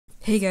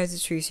Hey guys,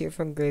 it's Reese here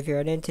from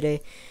Graveyard, and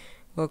today,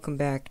 welcome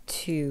back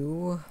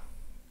to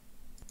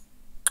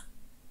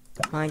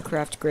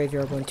Minecraft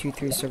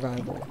Graveyard123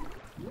 Survival.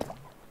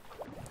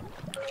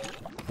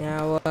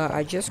 Now,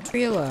 I just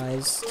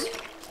realized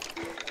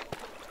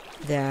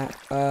that,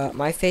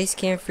 my face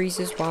cam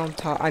freezes while I'm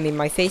talking. I mean,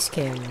 my face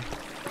cam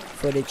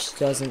footage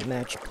doesn't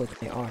match up with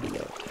my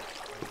audio.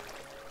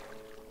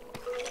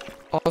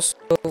 Also,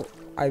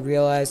 I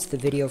realized the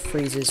video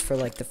freezes for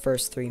like the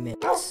first 3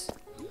 minutes.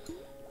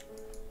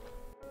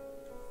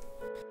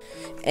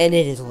 And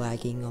it is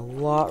lagging a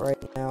lot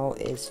right now.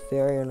 It's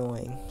very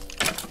annoying.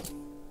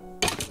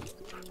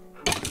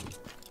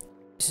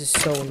 This is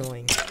so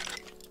annoying.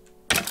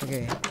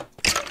 Okay.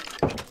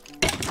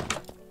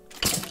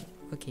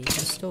 Okay,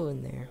 he's still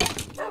in there.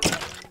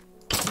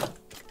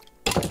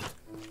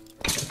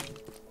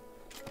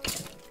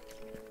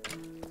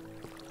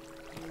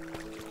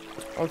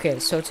 Okay,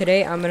 so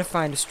today I'm gonna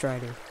find a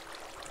strider.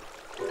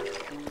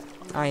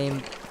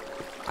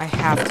 I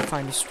have to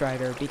find a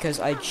strider because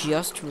I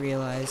just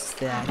realized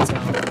that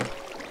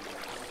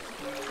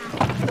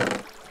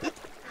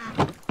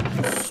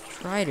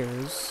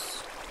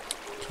striders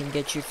can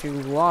get you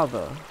through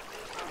lava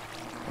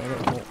and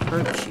it won't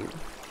hurt you,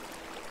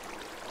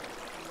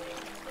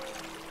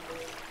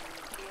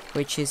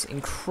 which is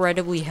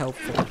incredibly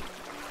helpful.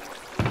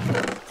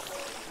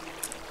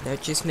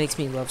 That just makes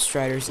me love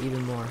striders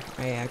even more.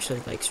 I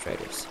actually like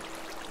striders.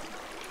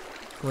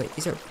 Wait,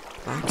 these are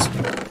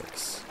blackstone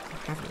bricks.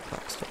 I don't have any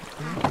blackstone.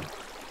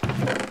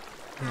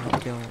 No, I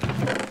don't.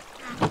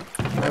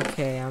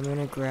 Okay, I'm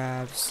gonna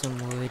grab some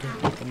wood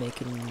and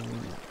make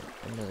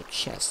another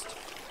chest.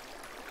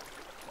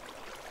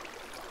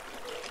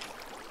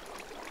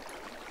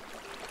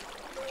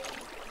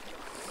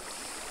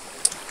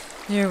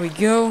 There we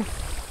go.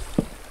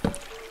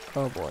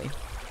 Oh boy.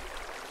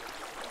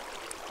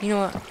 You know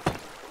what?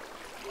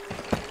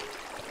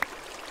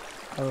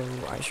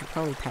 Oh, I should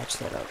probably patch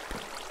that up.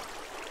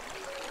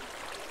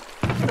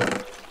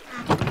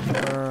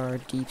 Our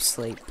deep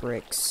slate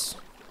bricks.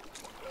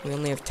 We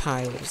only have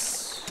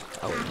tiles.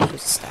 Oh, wait,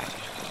 here's a stack.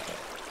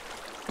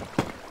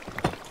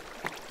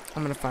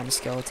 I'm gonna find a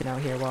skeleton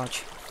out here,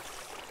 watch.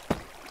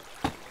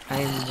 I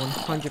am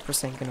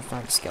 100% gonna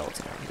find a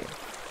skeleton out here.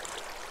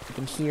 I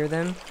can hear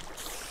them.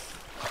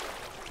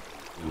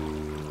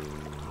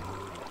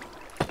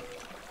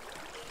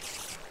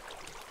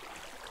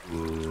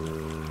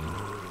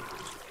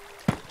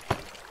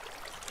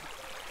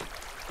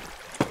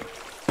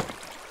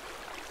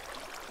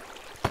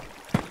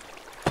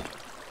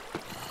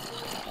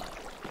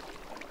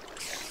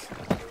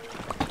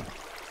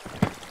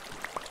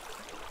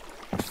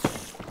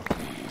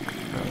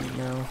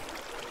 No.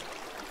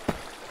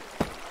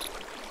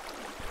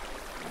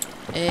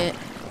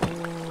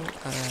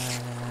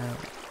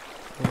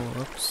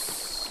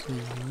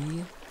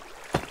 Whoopsie.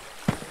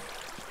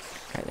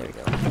 Alright, there we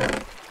go.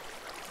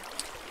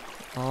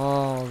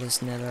 All this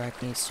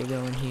netherrack needs to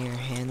go in here,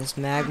 and this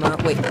magma.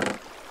 Wait,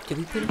 did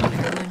we put any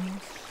magma in here?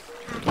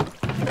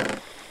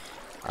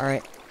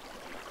 Alright,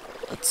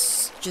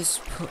 let's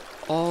just put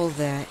all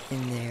that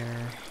in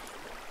there.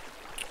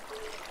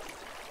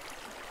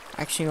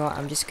 Actually, you know what?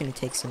 I'm just gonna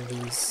take some of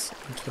these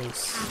in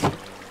case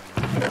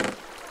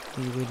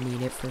we would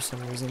need it for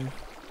some reason.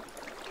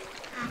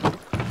 Go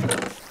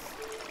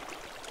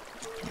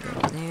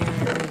in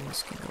there.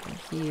 This can go in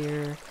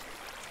here.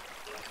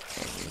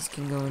 And these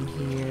can go in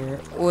here.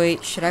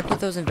 Wait, should I put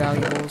those in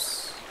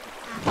valuables?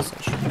 Yes,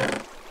 I should.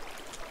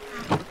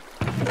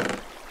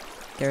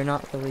 They're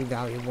not really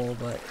valuable,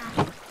 but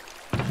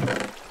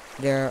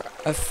they're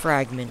a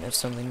fragment of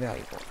something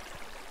valuable.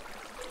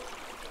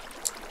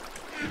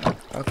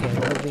 Okay,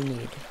 what do we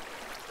need?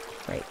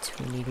 Right,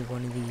 we needed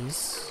one of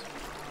these.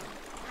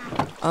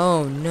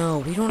 Oh no,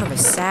 we don't have a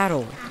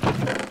saddle.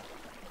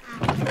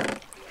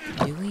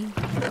 Do we?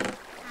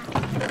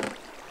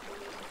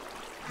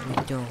 We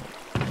don't.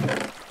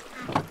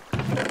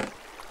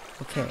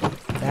 Okay,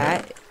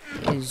 that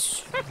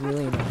is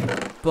really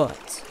annoying,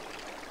 but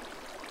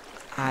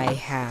I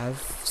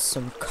have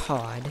some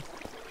cod.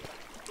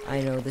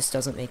 I know this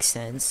doesn't make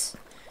sense.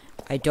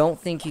 I don't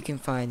think you can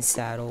find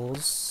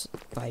saddles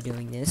by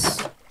doing this,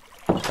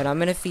 but I'm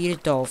gonna feed a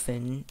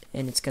dolphin,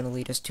 and it's gonna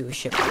lead us to a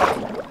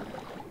shipwreck.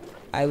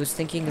 I was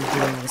thinking of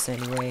doing this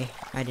anyway.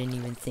 I didn't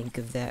even think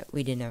of that.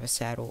 We didn't have a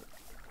saddle.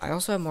 I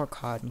also have more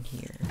cod in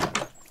here.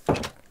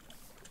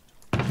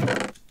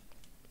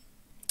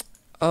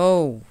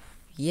 Oh,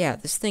 yeah,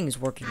 this thing is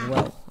working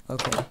well.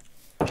 Okay.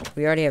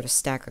 We already have a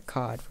stack of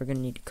cod. We're gonna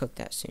need to cook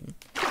that soon.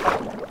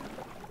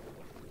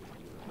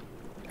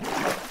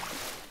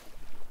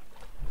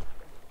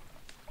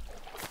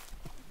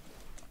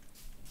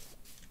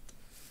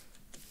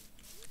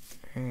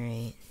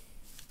 Alright.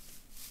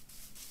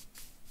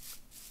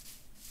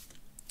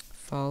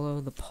 Follow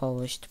the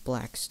polished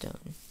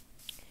blackstone.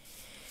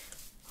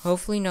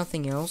 Hopefully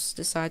nothing else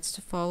decides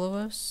to follow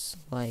us,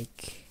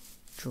 like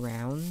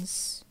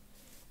drowns.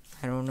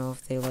 I don't know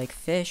if they like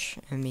fish.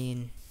 I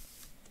mean,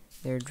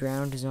 they're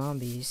drowned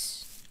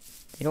zombies.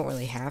 They don't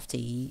really have to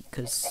eat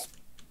because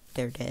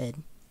they're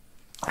dead.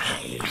 But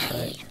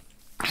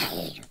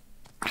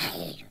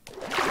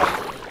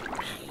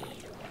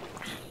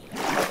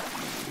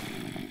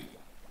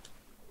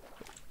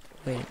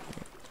wait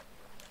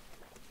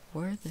a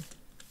minute.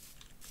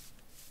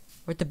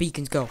 Where'd the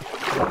beacons go?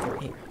 Oh, they're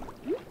here.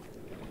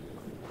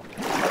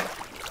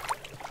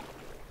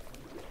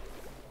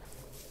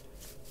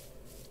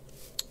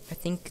 I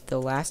think the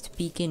last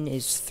beacon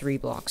is 3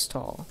 blocks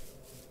tall.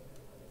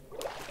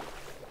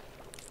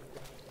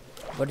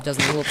 But it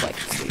doesn't look like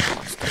it's 3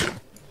 blocks tall.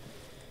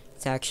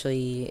 It's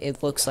actually,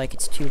 it looks like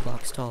it's 2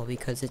 blocks tall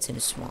because it's in a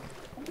swamp.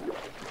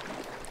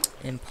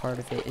 And part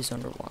of it is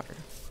underwater.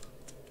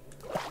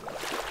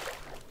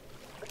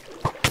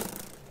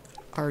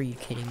 Are you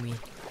kidding me?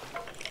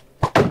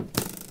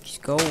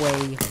 Just go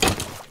away.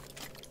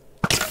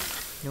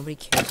 Nobody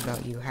cares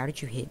about you. How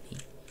did you hit me?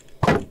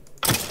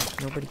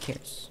 Nobody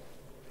cares.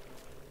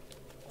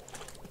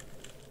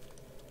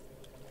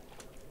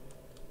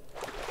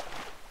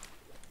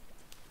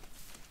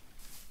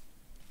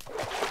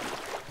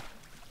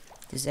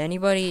 Does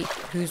anybody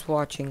who's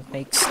watching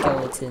like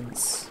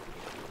skeletons?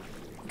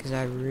 Because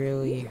I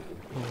really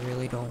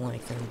don't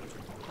like them.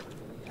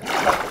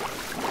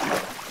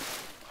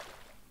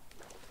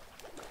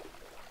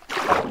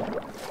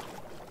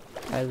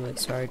 By the way,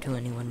 sorry to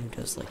anyone who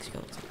does like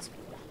skeletons.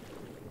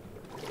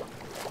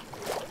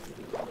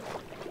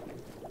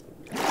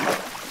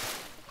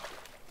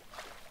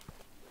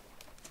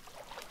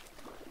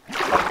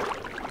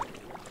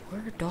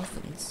 Where are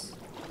dolphins?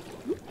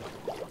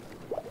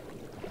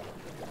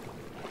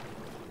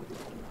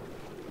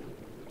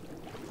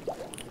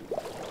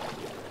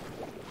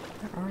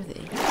 Where are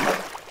they?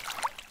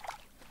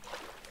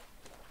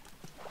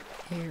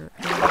 Here.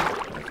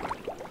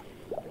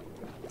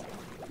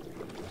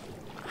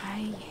 I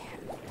have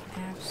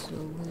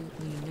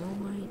absolutely no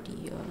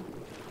idea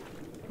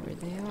where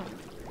they are.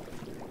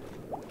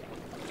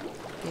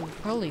 They were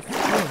probably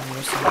filming me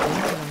or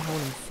something when I'm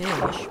holding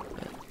fish,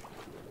 but...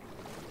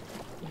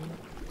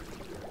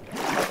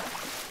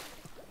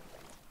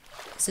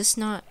 Is this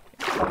not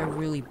a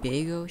really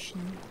big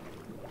ocean?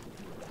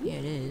 Yeah,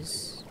 it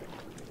is.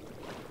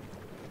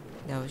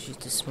 That was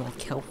just a small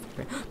kelp.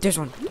 There's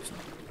one! There's one.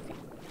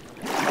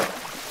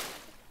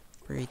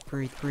 Breathe,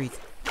 breathe, breathe.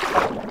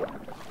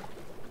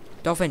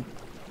 Dolphin!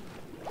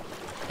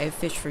 I have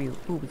fish for you.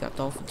 Ooh, we got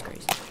dolphins,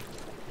 crazy.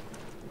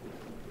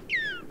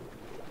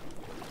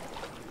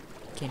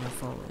 Okay, now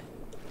follow it.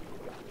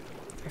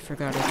 I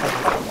forgot I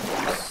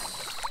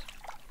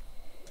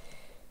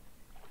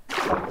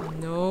told you.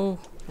 No,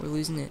 we're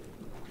losing it.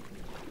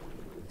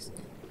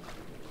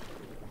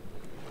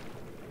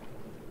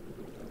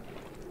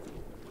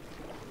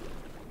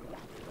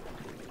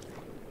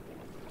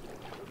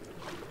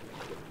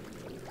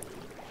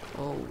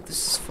 Oh,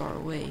 this is far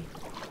away.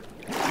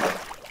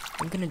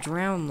 I'm gonna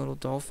drown, little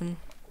dolphin.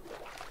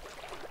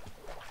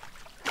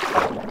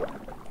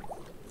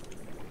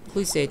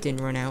 Please say it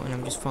didn't run out and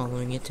I'm just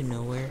following it to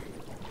nowhere.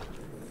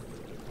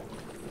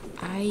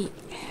 I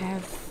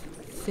have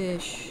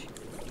fish.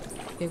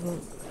 They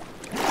won't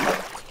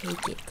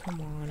take it.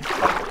 Come on.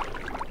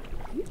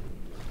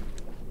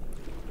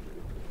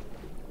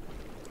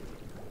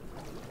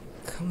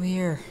 Come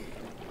here.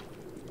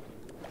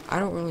 I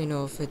don't really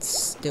know if it's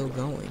still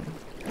going.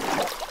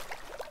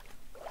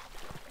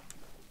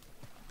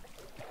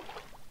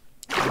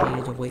 I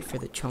needed to wait for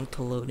the chunk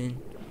to load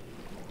in.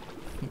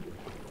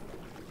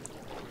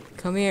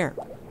 Come here.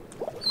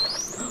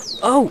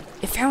 Oh!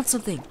 It found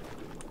something!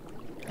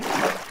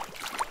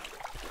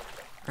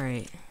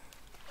 Alright.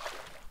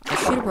 I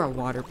should have brought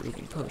water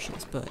breathing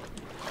potions, but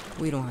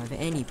we don't have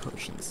any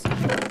potions.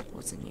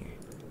 What's in here?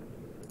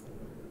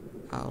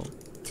 I'll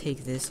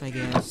take this, I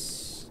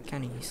guess.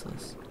 Kinda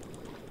useless.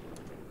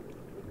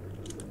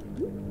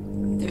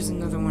 There's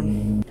another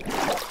one.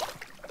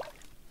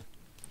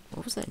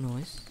 What was that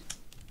noise?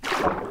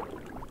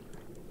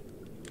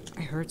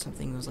 I heard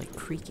something that was like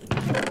creaking.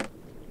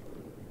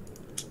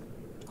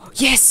 Oh,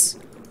 yes!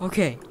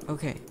 Okay,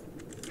 okay.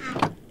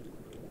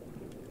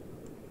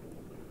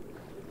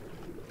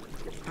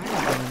 I don't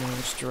really know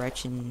which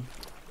direction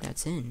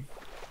that's in.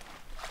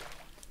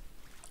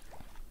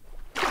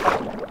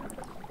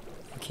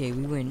 Okay,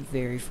 we went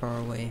very far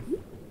away.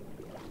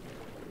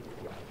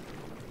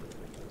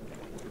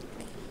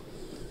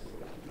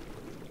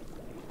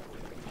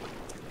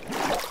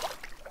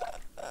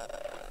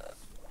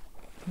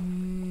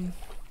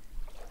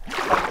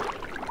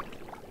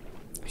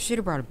 I should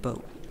have brought a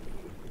boat.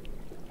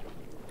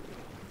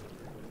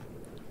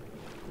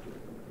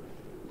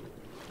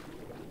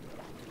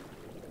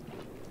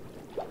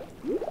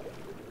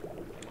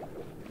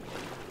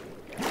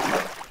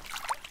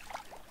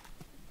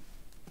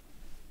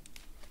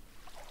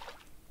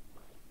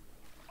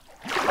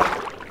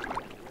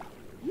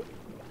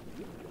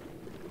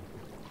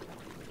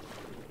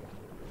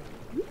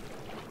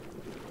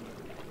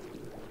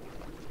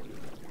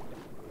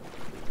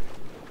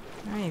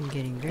 I am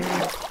getting very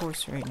off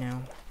course right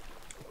now.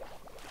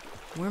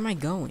 Where am I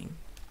going?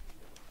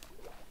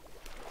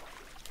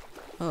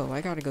 Oh,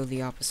 I gotta go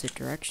the opposite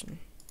direction.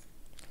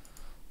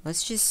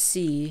 Let's just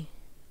see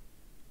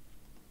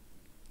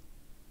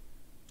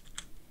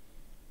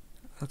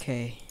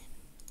Okay.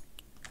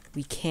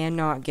 We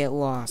cannot get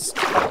lost.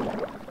 I'm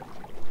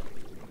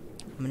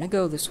gonna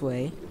go this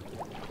way.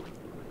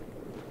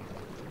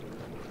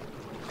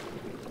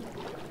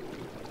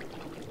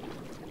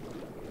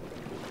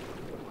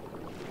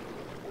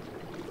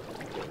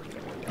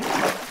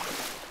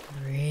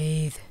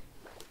 Breathe.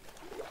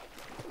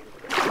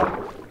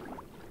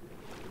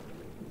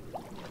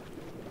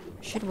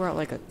 Should wear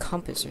like a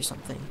compass or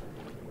something.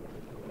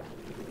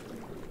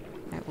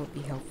 That would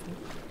be helpful.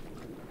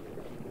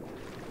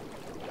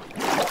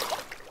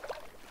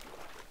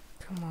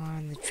 Come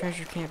on, the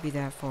treasure can't be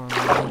that far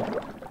away.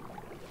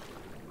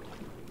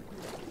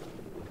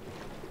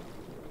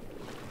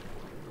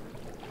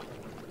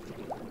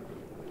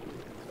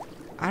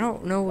 I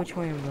don't know which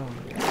way I'm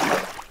going.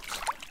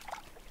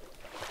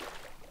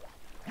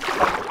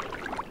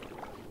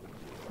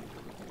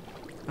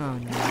 Oh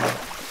no.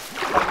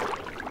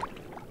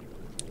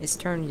 It's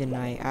turning to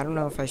night. I don't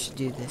know if I should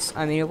do this.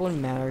 I mean, it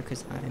wouldn't matter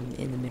because I'm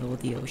in the middle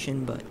of the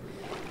ocean, but...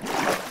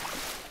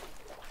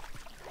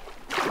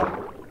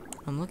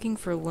 I'm looking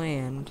for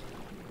land.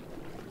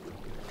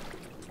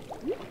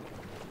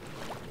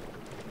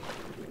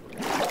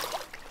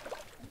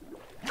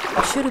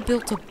 I should have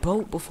built a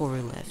boat before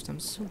we left.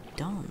 I'm so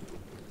dumb.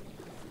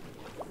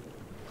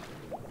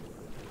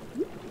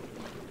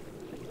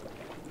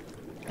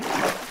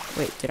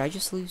 Wait, did I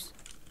just lose?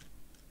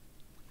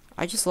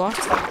 I just lost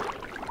it.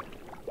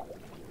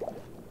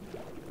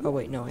 Oh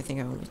wait, no, I think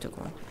I only took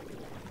one.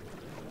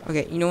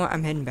 Okay, you know what?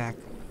 I'm heading back.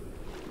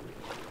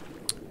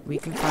 We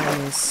can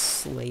find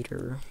this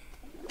later.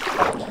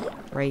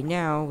 Right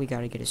now, we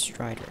gotta get a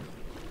strider.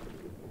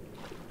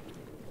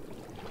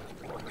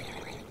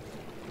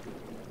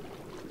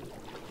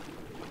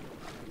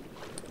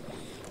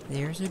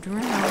 There's a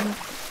drown.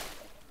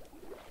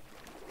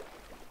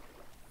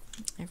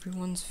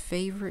 Everyone's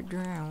favorite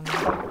drown.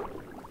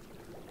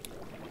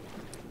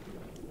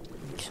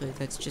 Actually,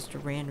 that's just a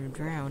random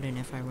drown, and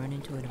if I run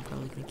into it, I'm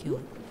probably gonna kill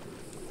it.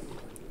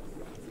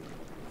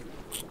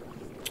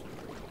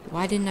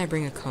 Why didn't I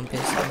bring a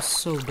compass? I'm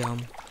so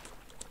dumb.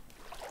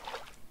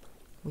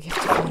 We have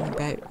to find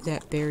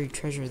that buried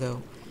treasure,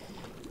 though.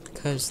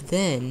 Because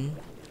then,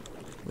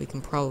 we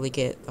can probably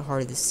get the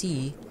heart of the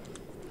sea.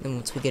 Then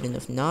once we get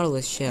enough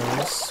nautilus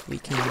shells, we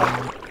can,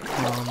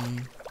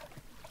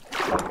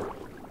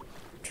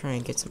 try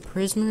and get some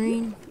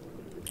prismarine.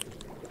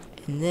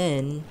 And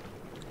then,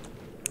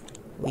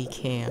 we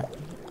can,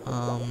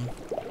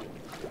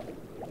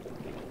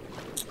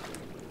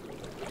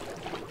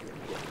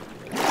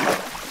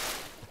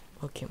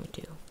 what can we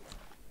do?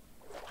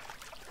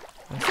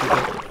 I'm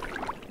forgetting.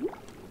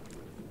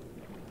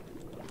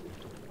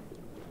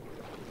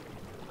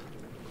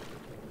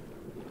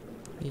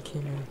 We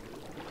can,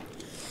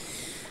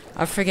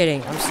 I'm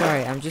forgetting. I'm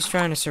sorry. I'm just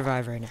trying to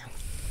survive right now.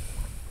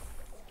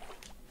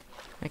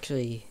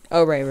 Actually,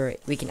 oh, right.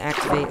 We can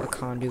activate a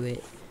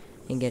conduit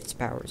and get its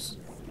powers.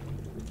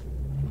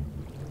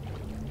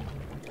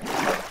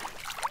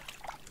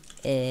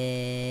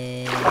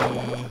 I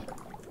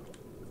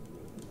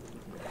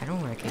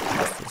don't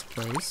recognize this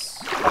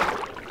place.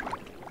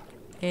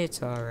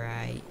 It's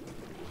alright.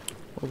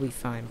 We'll be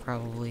fine,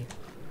 probably.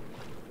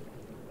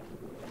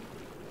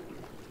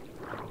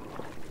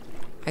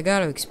 I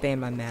gotta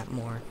expand my map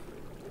more.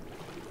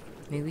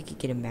 Maybe we could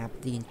get a map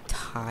of the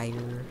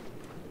entire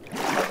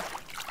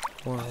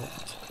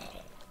world.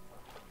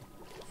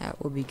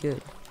 That would be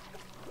good.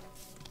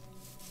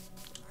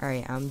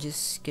 Alright, I'm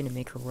just gonna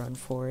make a run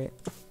for it.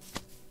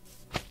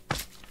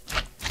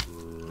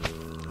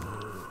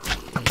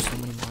 There's so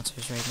many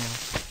monsters right now.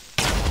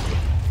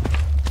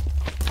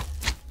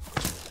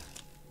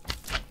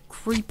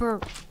 Creeper!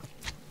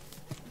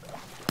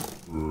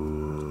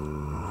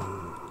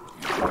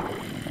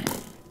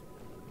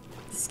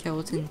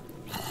 Skeleton.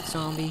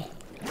 Zombie.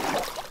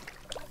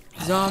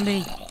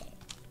 Zombie!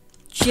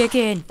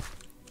 Chicken!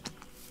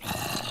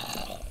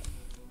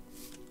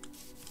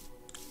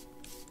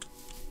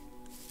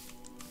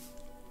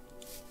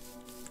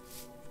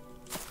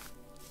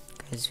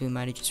 Guys, we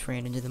might have just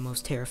ran into the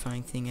most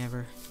terrifying thing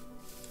ever.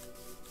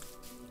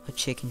 A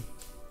chicken.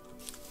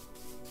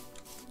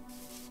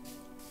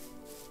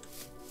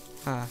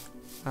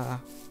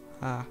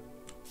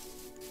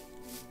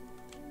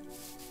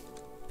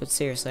 But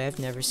seriously, I've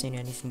never seen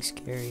anything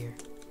scarier.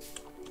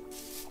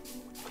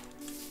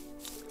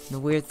 The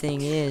weird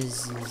thing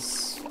is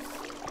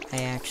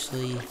I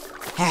actually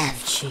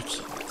have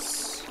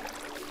chickens.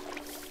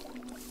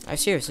 I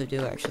seriously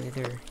do, actually.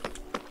 They're...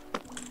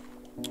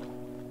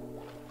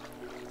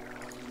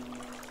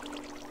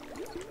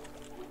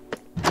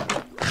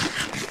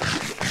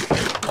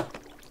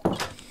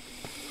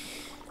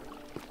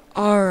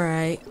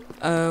 Alright,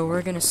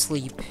 we're gonna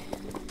sleep.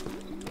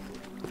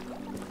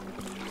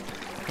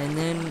 And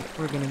then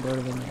we're gonna go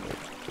to the nether.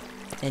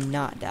 And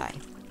not die.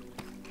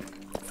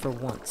 For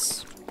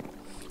once.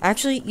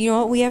 Actually, you know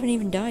what? We haven't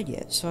even died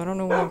yet, so I don't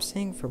know what I'm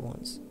saying for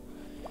once.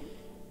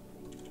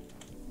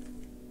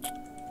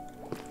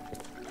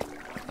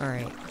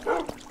 Alright.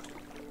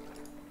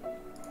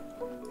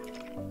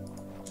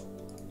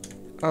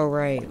 Oh,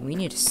 right. We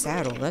need a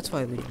saddle. That's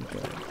why we didn't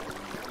go.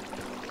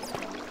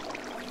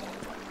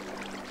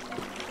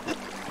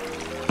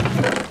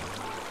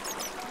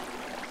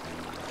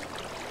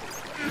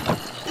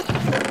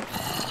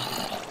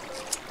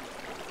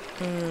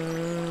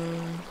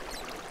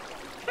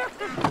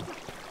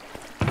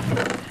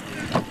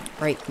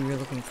 Right, we were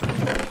looking for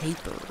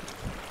paper.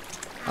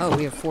 Oh,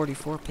 we have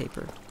 44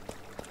 paper.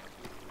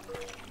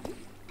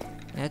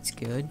 That's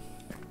good.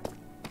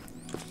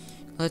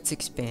 Let's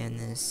expand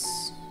this.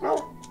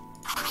 Oh.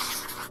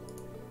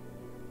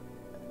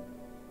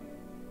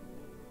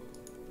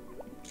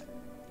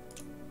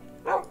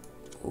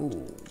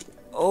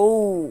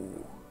 Oh!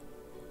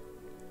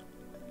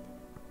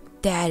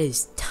 That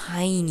is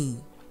tiny.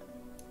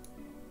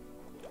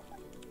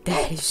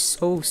 That is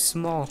so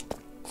small.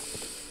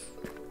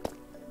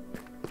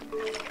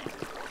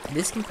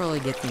 This can probably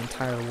get the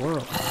entire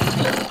world.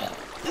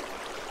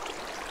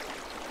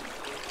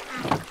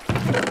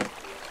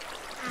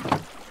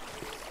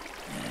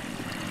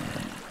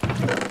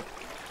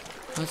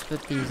 Let's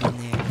put these in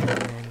there,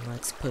 and then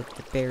let's put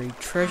the buried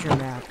treasure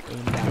map in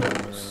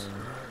values.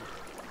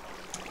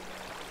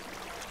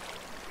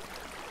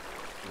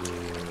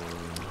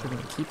 We're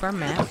gonna keep our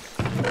map.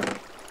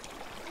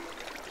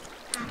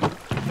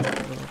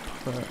 We'll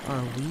put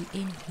our wheat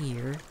in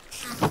here.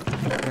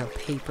 Our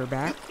paper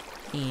back.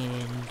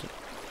 And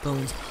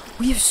bones.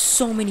 We have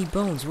so many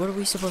bones. What are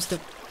we supposed to...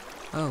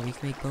 Oh, we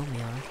can make bone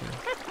meal. Okay.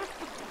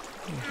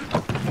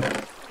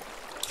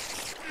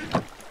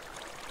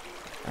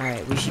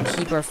 Alright, we should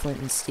keep our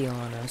flint and steel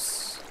on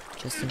us.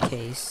 Just in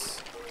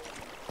case.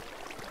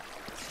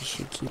 We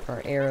should keep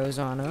our arrows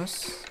on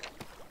us.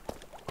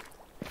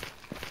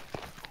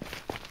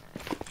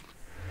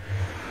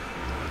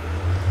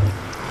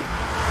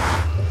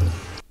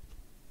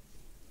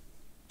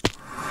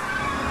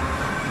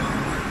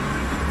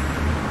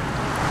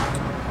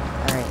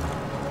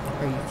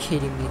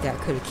 Kidding me, that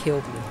could have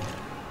killed me.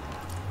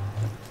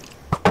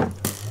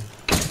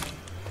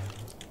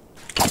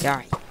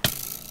 Die.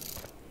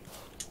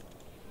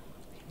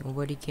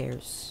 Nobody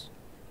cares.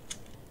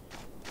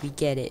 We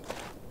get it.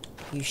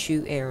 You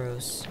shoot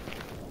arrows.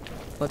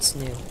 What's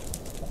new?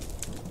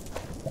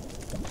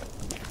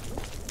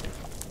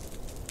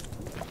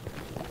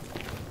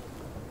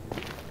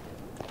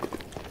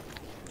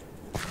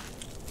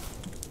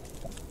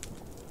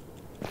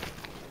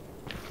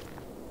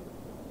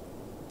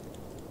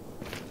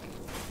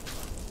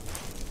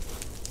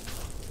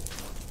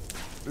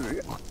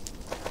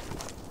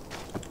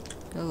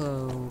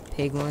 Hello,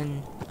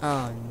 piglin.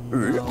 Oh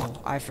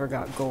no, I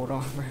forgot gold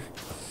armor.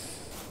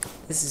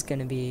 This is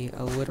gonna be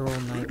a literal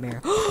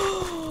nightmare.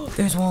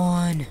 There's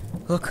one!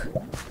 Look.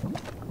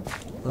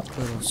 Look,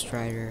 little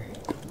strider.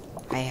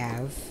 I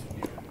have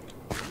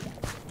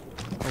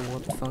a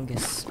warped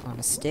fungus on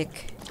a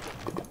stick.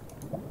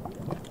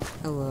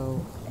 Hello.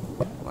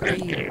 Why are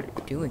you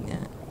doing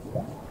that?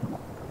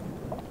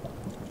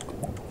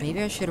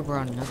 Maybe I should have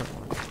brought another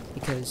one,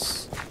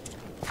 because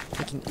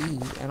they can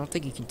eat. I don't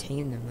think you can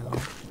tame them, though.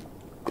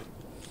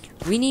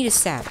 We need a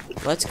saddle.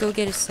 Let's go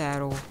get a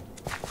saddle.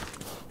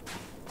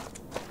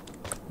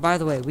 By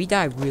the way, we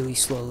die really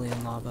slowly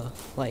in lava.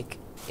 Like,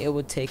 it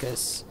would take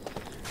us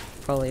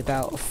probably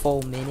about a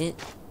full minute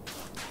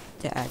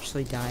to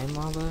actually die in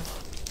lava.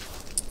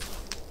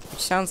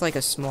 Which sounds like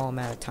a small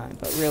amount of time,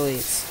 but really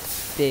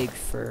it's big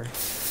for...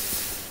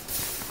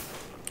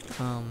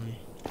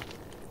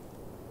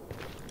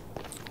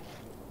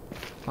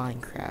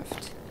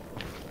 Minecraft.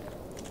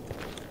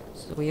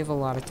 So we have a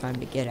lot of time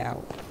to get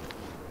out.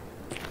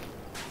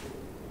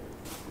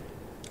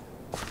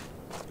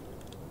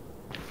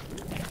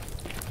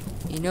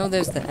 You know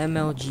there's the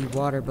MLG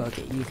water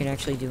bucket. You can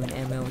actually do an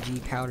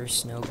MLG powder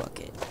snow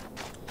bucket.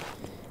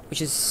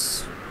 Which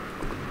is...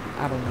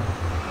 I don't know.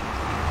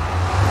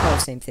 Probably the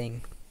same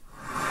thing.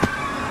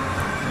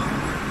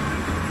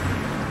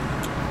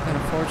 But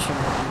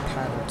unfortunately,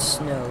 powdered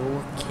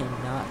snow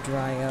cannot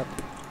dry up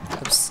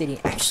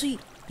obsidian. Actually,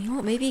 you know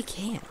what? Maybe it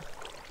can.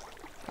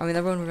 I mean,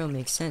 that wouldn't really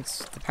make sense.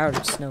 The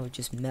powdered snow would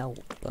just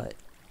melt, but...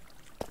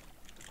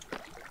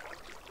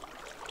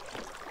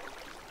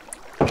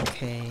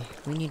 Okay,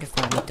 we need to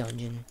find a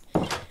dungeon.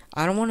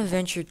 I don't want to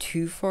venture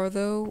too far,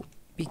 though,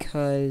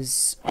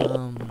 because, we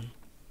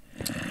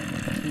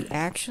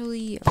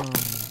actually,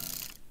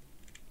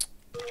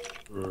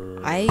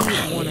 I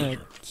want to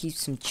keep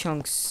some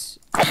chunks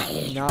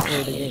not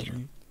loaded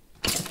in.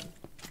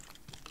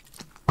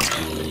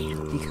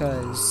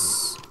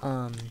 Because,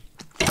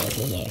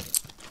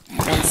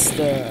 once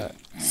the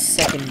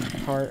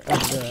second part of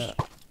the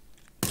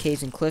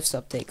Caves and Cliffs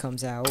update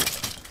comes out,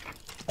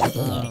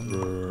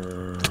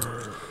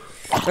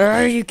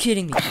 are you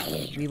kidding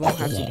me? We won't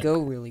have to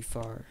go really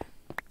far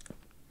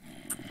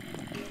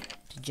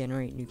to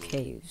generate new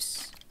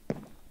caves.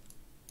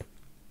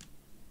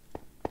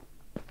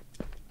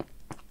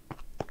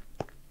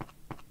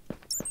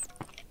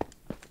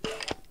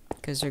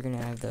 Because they're gonna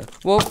have the...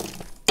 Whoa!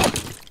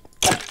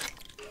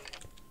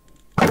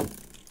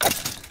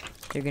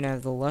 They're gonna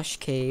have the lush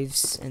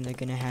caves, and they're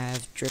gonna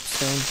have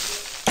dripstone.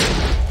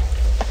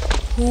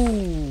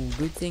 Ooh,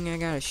 good thing I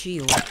got a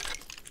shield.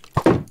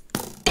 I'm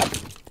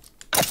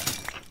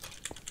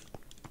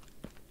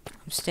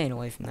staying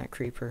away from that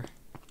creeper.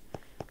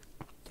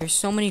 There's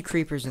so many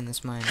creepers in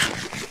this mine.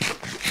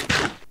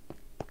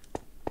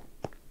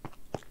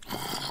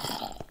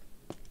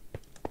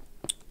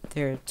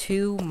 There are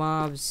 2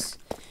 mobs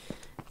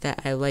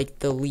that I like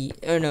the least.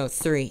 Oh no,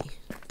 3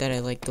 that I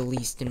like the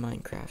least in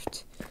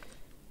Minecraft.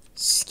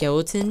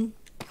 Skeleton,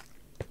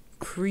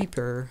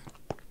 creeper,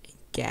 and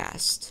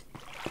ghast.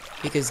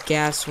 Because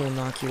ghast will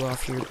knock you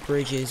off your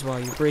bridges while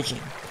you're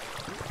bridging.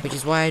 Which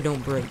is why I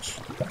don't bridge.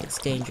 It's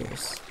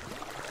dangerous.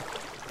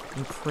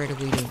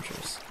 Incredibly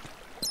dangerous.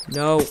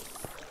 No.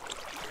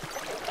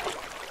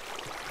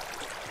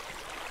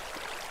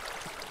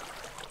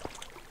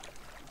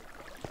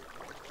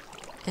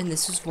 And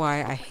this is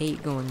why I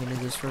hate going into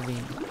this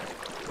ravine.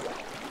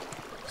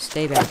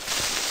 Stay back.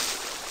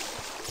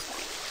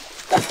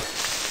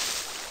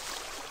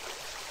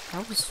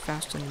 That was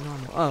faster than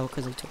normal. Oh,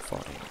 because I took fall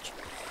damage.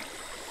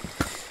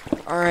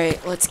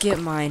 Alright, let's get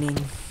mining.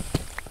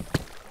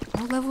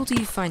 What level do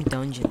you find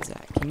dungeons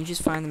at? Can you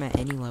just find them at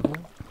any level?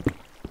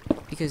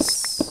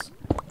 Because...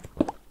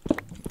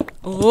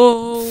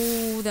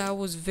 Oh, that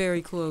was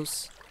very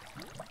close.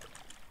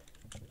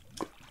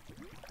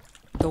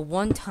 The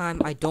one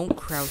time I don't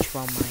crouch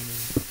while mining.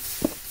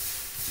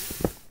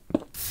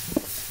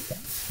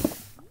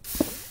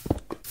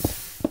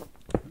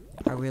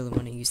 I really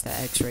want to use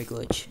that X-ray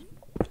glitch.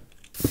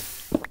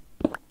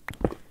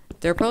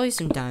 There are probably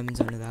some diamonds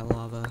under that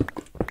lava,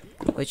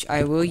 which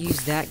I will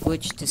use that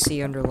glitch to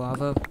see under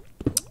lava,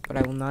 but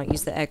I will not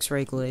use the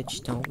X-ray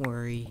glitch, don't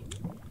worry.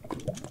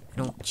 I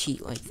don't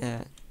cheat like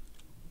that.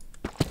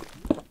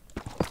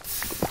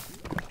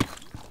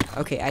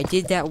 Okay, I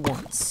did that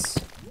once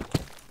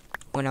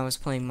when I was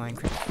playing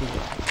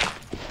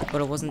Minecraft,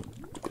 but it wasn't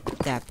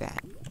that bad.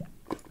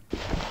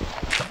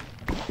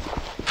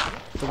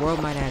 The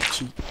world might have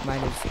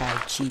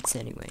had cheats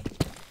anyway.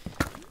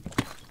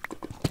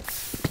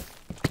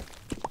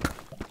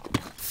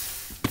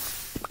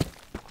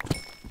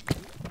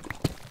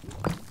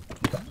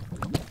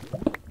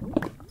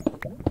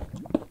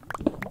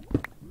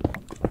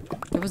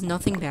 There was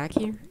nothing back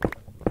here?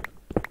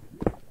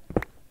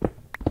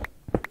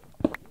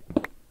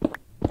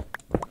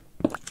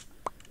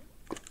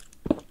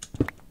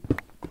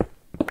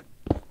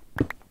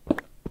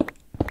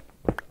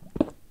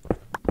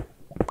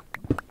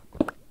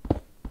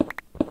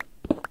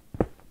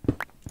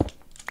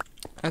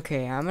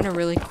 Okay, I'm gonna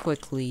really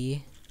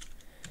quickly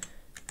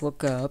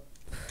look up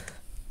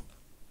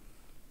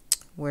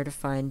where to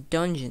find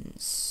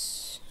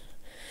dungeons.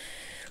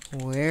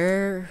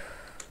 Where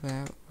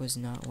to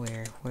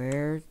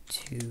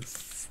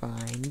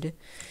find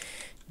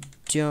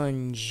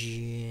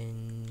dungeons.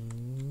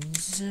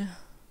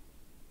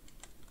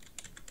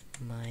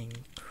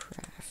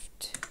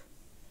 Minecraft.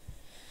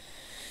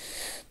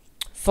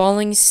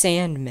 Falling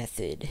sand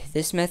method.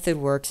 This method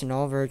works in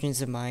all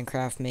versions of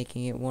Minecraft,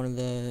 making it one of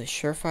the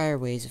surefire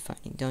ways of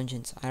finding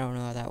dungeons. I don't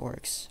know how that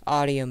works.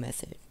 Audio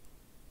method.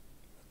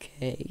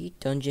 Okay,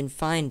 dungeon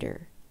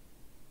finder.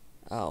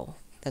 Oh,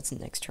 that's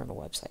an external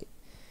website.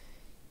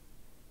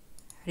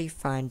 How do you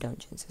find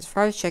dungeons? As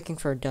far as checking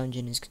for a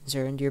dungeon is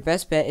concerned, your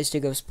best bet is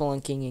to go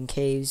spelunking in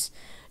caves.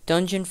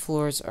 Dungeon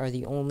floors are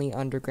the only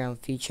underground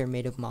feature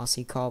made of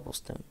mossy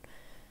cobblestone.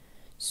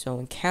 So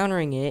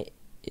encountering it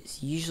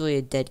is usually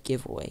a dead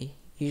giveaway.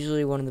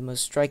 Usually one of the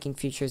most striking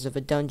features of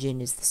a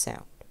dungeon is the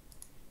sound.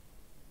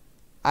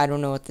 I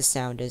don't know what the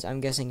sound is.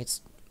 I'm guessing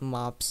it's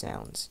mob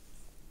sounds.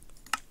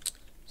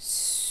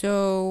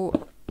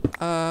 So,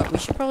 we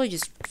should probably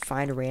just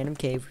find a random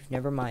cave we've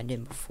never mined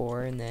in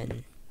before, and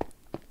then...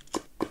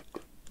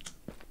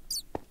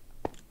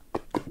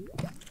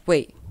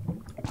 Wait.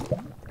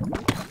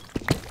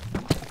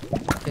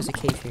 There's a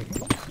cave here.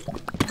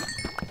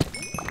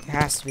 There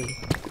has to be.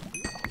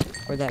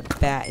 Or that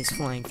bat is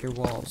flying through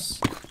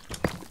walls.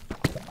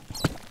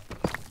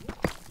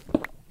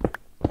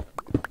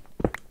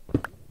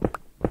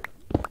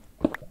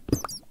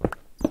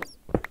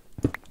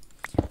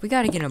 We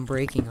gotta get on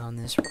breaking on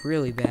this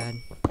really bad.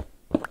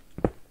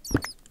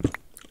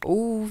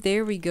 Oh,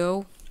 there we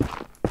go.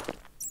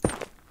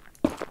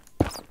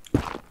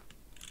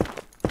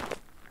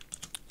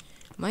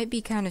 Might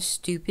be kind of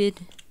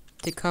stupid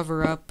to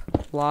cover up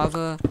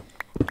lava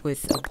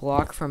with a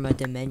block from a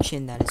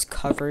dimension that is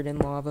covered in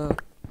lava.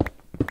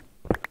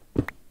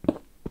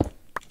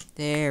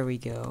 There we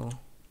go.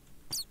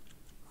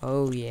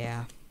 Oh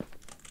yeah.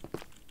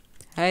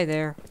 Hi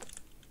there.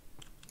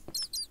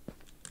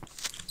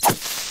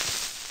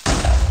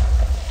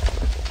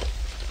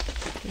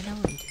 You know,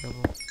 I'm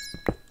terrible.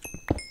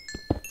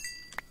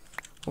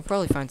 We'll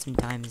probably find some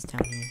diamonds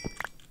down here.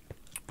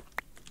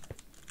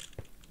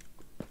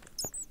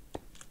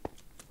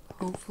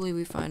 Hopefully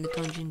we find a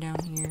dungeon down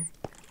here.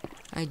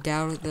 I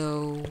doubt it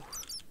though.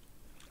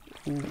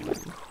 Ooh,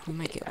 we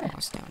might get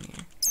lost down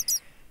here.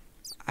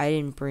 I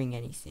didn't bring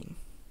anything.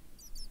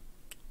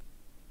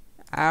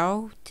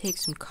 I'll take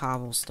some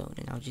cobblestone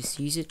and I'll just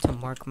use it to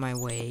mark my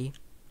way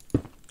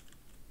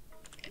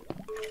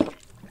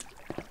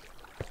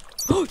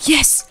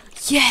Yes!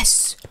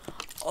 Yes!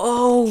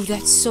 Oh,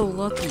 that's so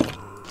lucky.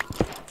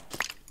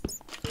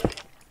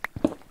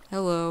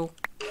 Hello.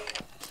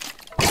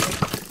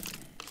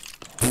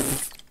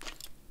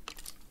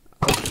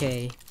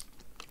 Okay.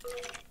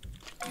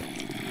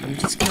 I'm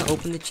just gonna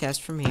open the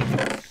chest from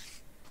here.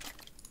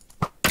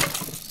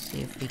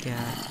 See if we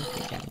got...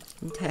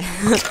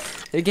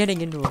 They're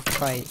getting into a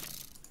fight.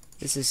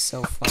 This is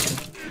so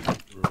funny.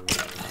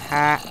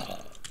 Ha!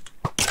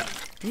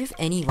 Do we have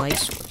any light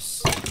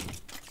source?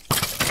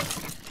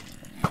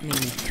 I mean,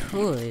 we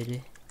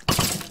could.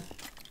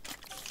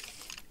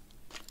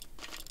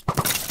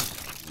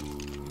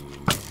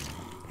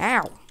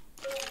 Ow!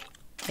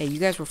 Hey, you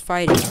guys were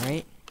fighting,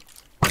 right?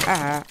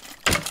 Ah!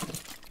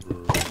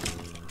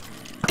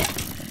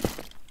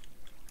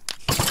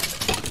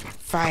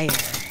 Fire!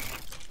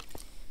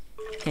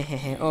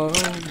 Hehehe, oh.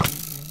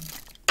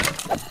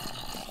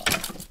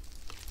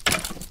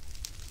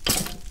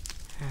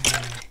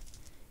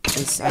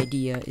 This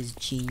idea is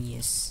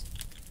genius.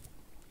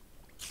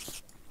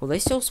 Will they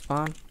still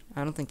spawn?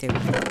 I don't think they will.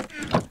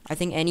 I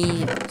think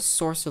any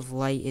source of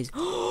light is...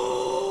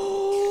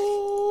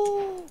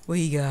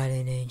 We got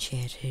an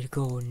enchanted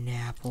golden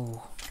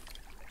apple.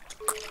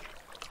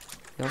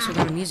 We also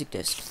got a music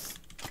disc.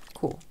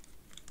 Cool.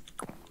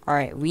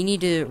 Alright, we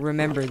need to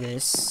remember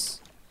this.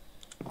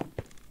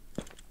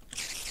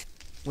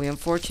 We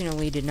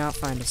unfortunately did not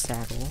find a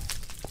saddle.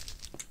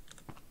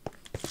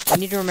 I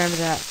need to remember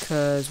that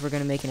because we're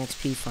going to make an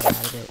XP farm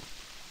out of it.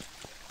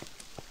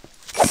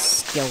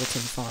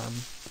 Skeleton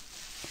farm.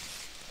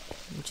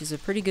 Which is a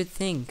pretty good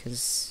thing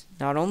because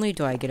not only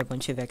do I get a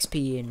bunch of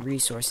XP and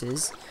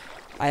resources,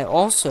 I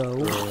also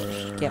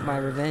get my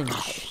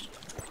revenge.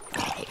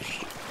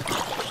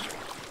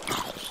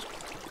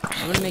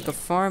 I'm going to make a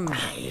farm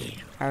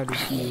out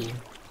of you.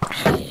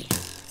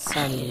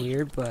 Sounding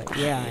weird, but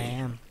yeah, I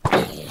am.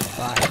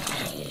 Bye.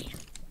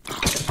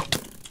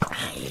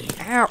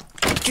 Ow!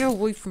 Get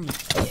away from me!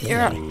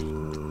 Yeah.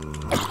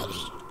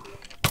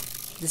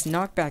 This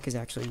knockback is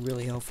actually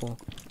really helpful.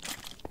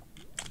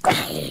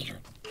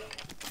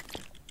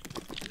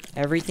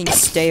 Everything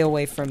stay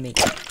away from me.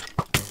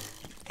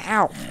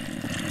 Ow!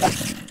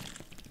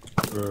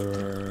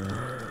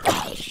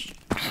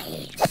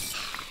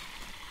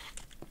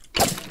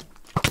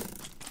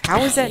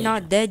 How is that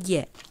not dead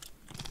yet?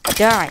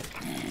 Die!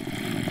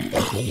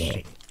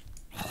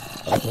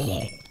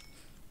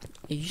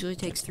 It usually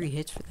takes 3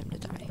 hits for them to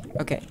die.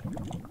 Okay.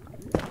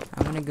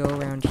 I'm gonna go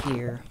around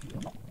here.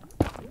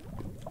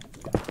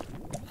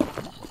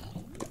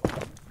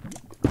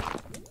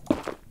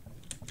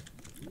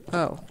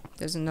 Oh,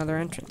 there's another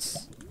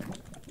entrance.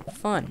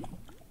 Fun.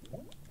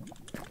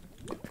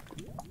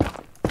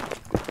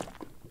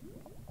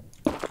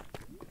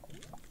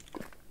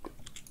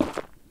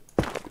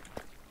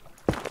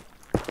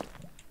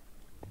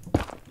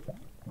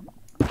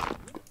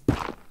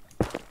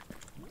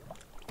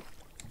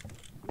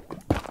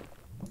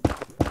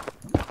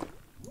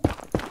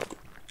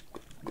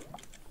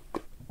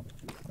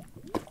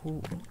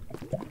 Ooh.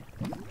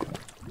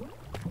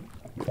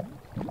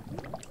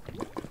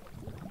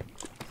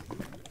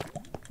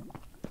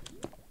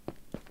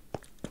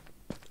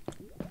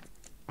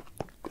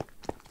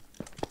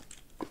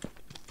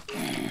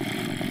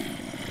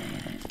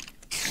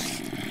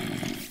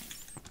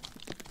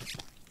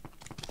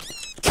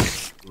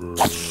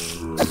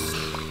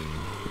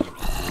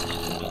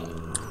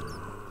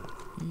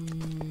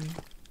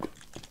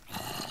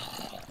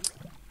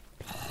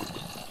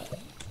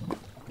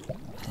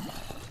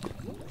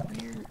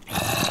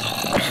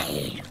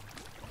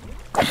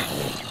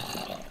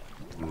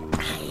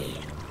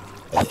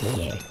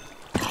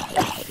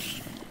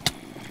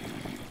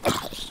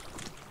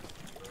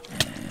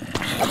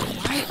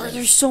 Why are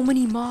there so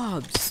many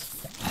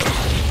mobs?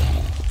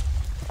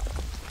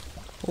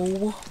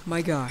 Oh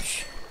my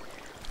gosh.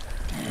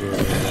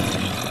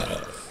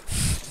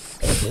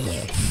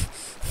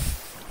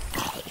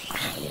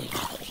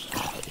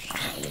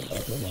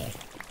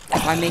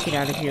 If I make it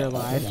out of here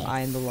alive,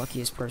 I am the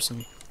luckiest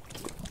person.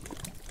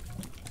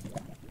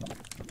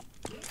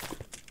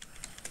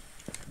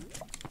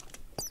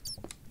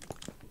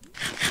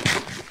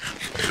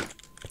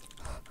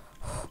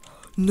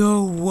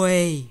 No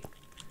way!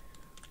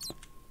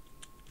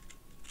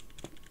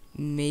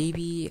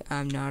 Maybe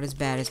I'm not as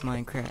bad as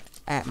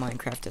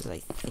Minecraft as I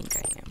think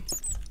I am.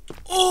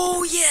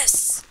 Oh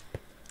yes!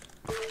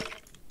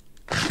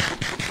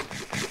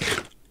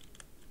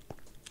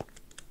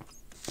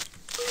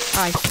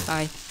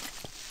 Hi.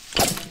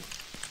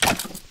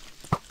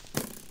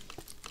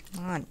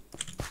 Come on.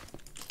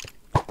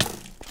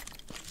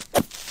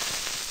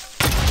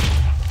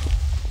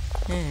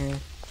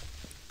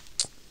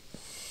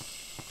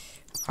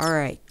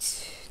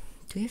 Alright.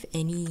 Do we have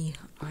any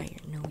iron?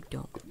 No, we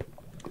don't.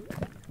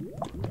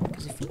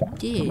 Because if we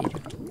did,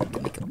 we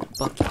could make a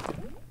bucket.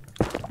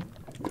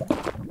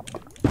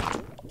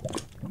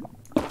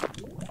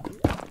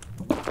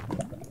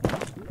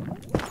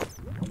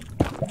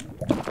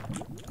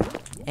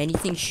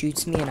 Anything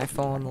shoots me and I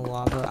fall in the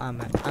lava, I'm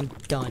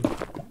done.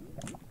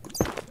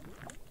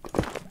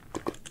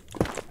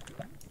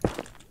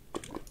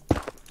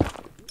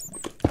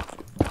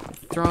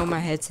 throwing my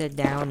headset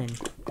down and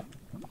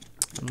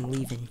I'm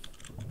leaving.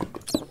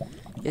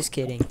 Just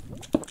kidding.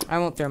 I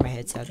won't throw my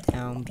headset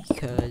down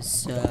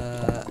because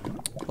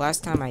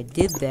last time I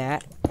did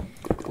that,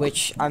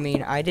 which, I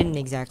mean, I didn't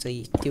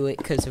exactly do it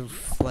because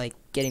of, like,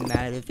 getting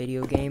mad at a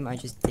video game. I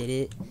just did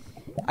it.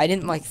 I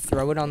didn't, like,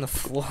 throw it on the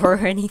floor or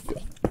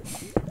anything.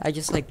 I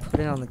just, like, put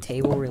it on the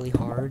table really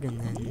hard, and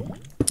then,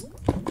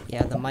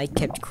 yeah, the mic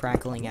kept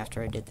crackling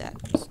after I did that.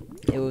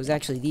 It was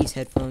actually these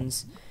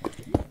headphones,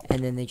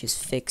 and then they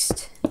just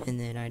fixed, and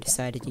then I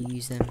decided to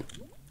use them.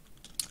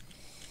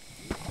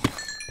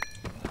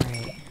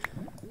 Alright.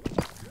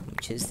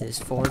 Which is this?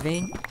 4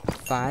 vein?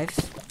 5?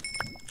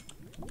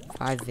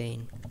 5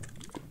 vein.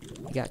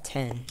 We got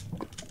 10,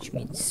 which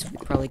means we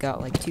probably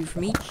got like 2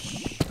 from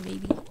each,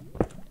 maybe.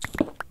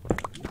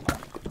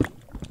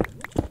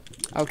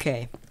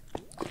 Okay,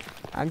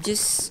 I'm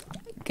just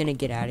gonna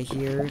get out of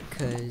here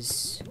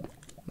because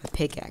my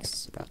pickaxe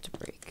is about to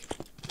break.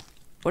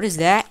 What is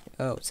that?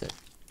 Oh, it's a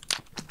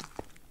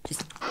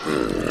just.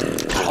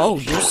 Oh,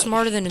 you're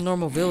smarter than a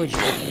normal villager.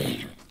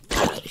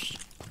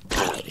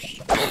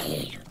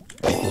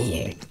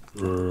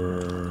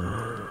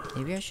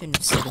 Maybe I shouldn't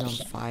have set it on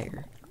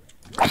fire.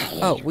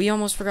 Oh, we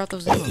almost forgot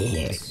those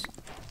emeralds.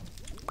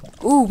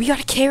 Ooh, we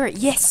got a carrot.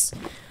 Yes!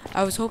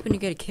 I was hoping to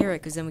get a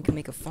carrot because then we can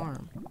make a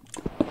farm.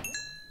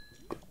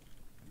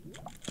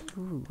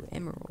 Ooh,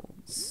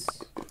 emeralds.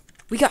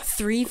 We got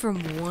 3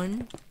 from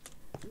 1.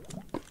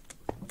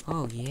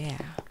 Oh, yeah.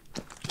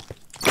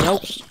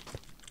 Nope.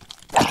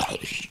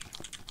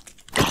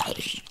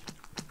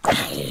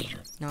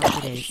 Not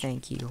today,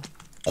 thank you.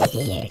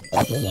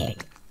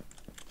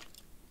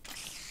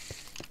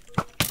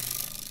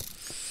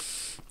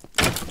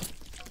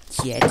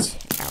 Get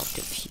out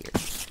of here.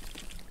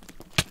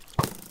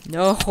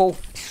 No!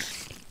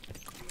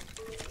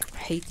 I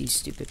hate these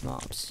stupid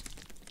mobs.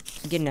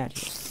 I'm getting out of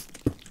here.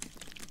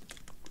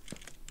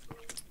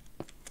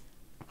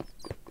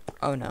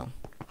 Oh no.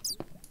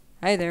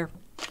 Hi there.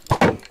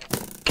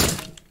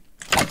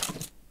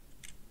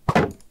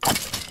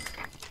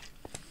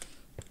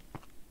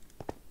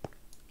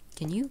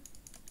 Can you?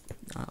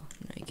 Oh,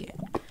 no you can't.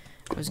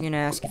 I was gonna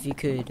ask if you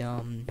could,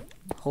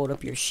 hold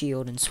up your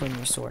shield and swing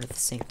your sword at the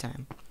same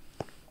time.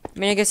 I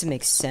mean, I guess it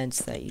makes sense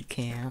that you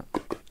can't.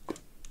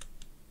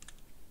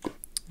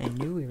 I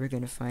knew we were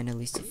gonna find at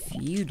least a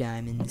few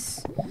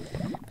diamonds.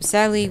 But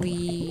sadly,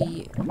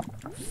 we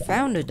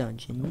found a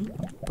dungeon,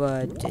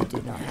 but it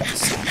did not have a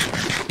sack.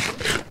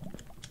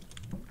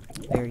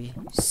 Very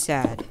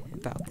sad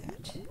about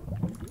that.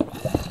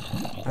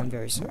 I'm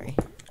very sorry.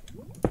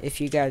 If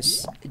you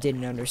guys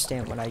didn't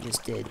understand what I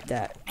just did,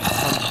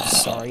 I'm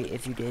sorry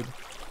if you did.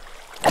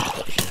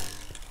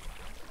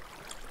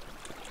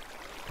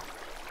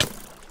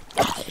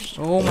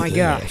 Oh my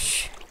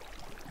gosh.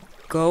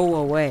 Go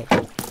away.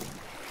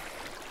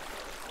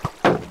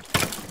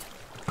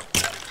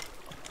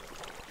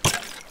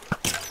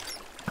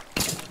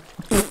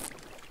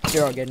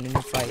 You're all getting in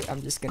a fight.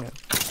 I'm just gonna...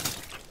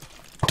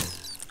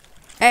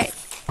 Hey!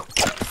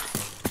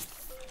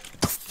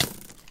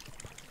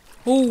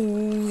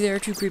 Oh, there are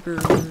 2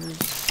 creepers.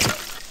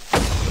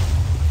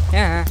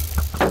 Yeah,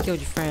 I killed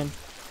your friend.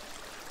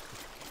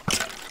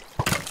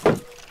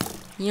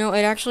 You know,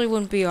 it actually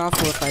wouldn't be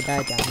awful if I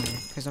died down here,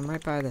 because I'm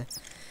right by the...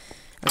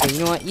 Okay,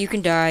 you know what? You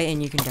can die,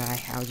 and you can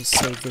die. I'll just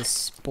save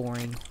this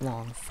boring,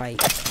 long fight.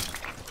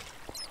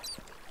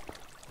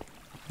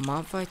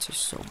 Mob fights are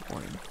so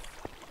boring.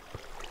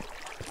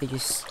 They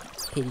just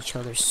hit each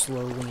other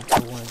slowly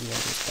until one of the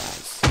others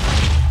dies.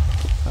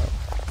 Oh,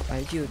 why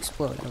did you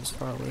explode? I was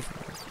far away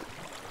from you.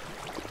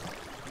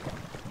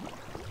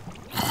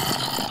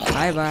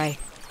 Bye-bye.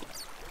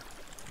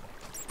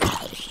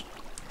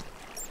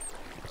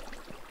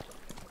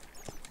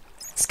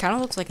 This kind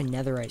of looks like a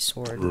netherite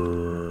sword.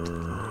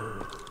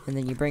 And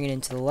then you bring it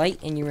into the light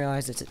and you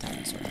realize it's a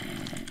diamond sword.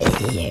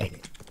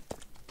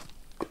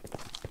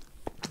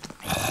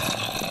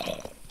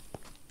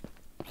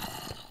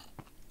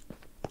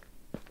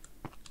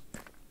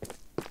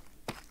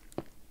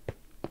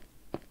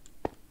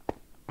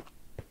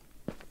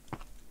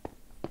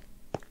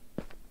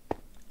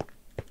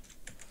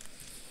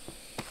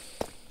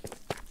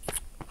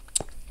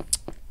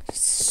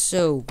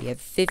 So, we have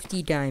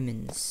 50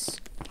 diamonds.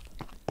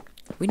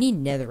 We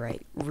need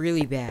netherite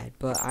really bad,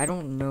 but I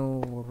don't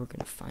know where we're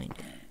gonna find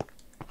it.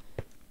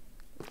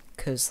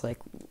 Cause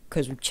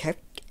we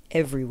checked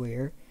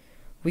everywhere.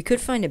 We could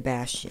find a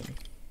bastion.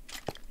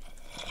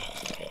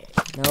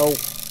 No,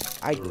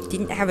 I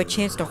didn't have a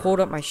chance to hold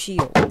up my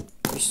shield.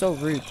 You're so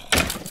rude.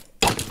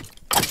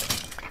 I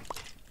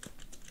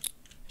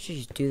should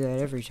just do that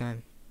every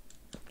time.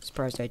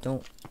 Surprised I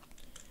don't.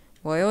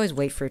 Well, I always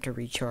wait for it to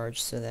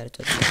recharge so that it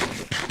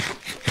doesn't.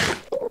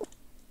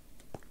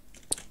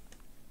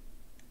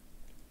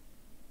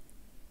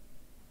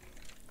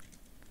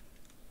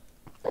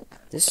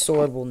 This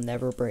sword will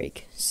never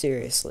break.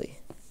 Seriously.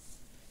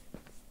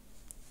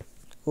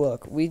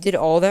 Look, we did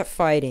all that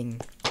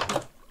fighting.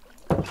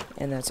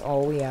 And that's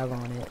all we have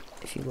on it,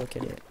 if you look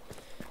at it.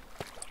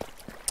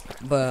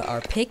 But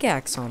our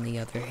pickaxe, on the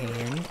other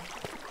hand,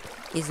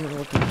 isn't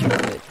looking too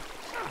good.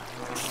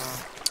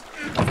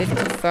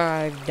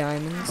 55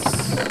 diamonds.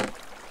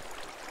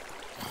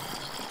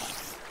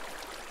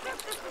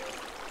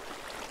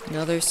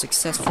 Another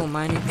successful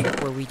mining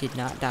trip where we did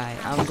not die.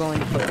 I'm going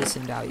to put this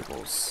in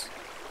valuables.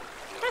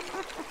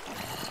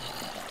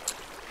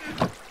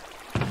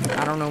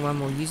 I don't know when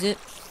we'll use it.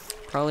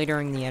 Probably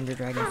during the Ender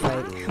Dragon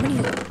fight. How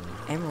many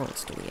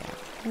emeralds do we have?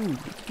 Ooh, we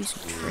could do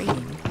some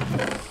trading.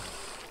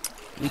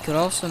 We could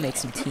also make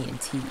some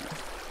TNT.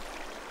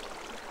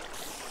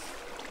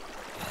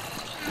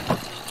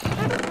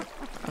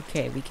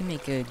 Okay, we can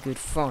make a good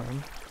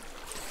farm.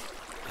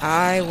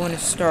 I want to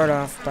start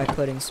off by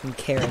putting some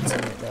carrots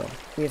in it, though.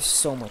 We have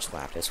so much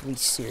lapis. We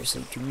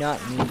seriously do not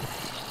need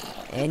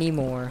any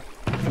more.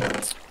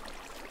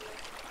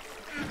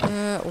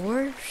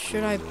 Where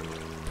should I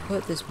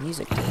put this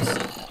music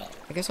disc?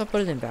 I guess I'll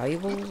put it in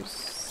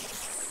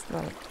valuables.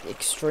 Not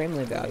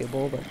extremely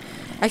valuable, but...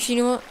 Actually,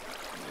 you know what?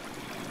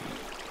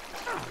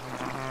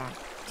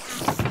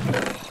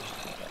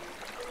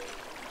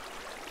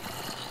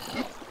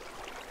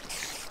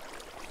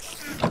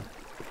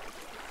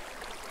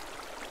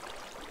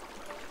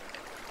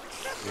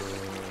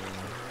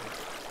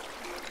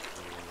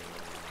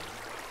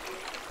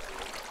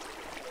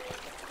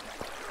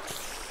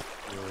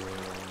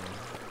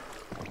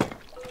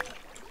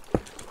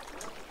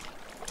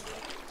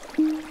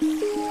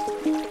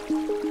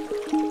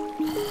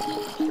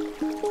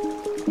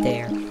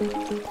 There.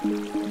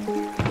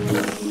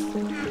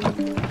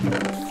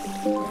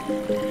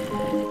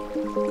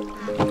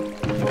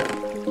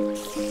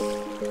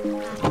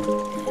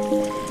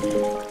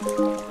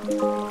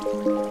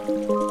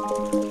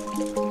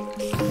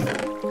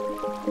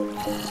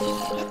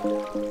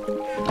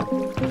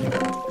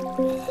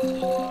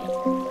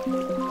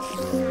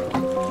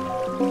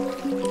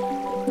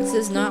 This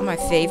is not my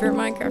favorite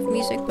Minecraft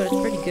music, but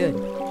it's pretty good.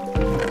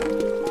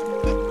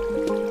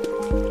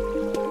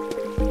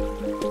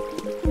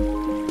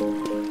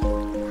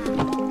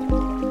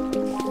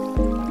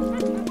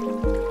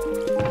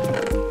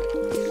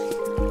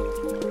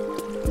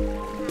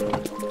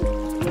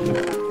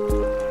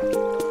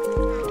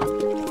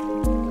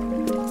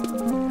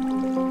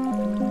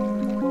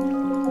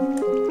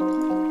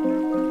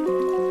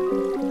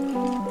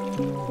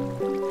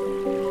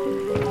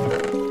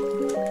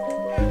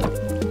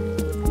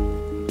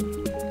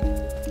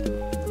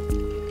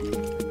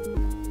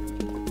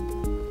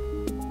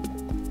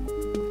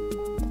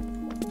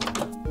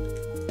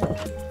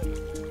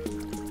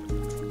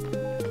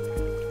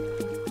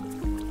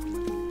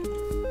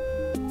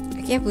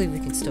 I can't believe we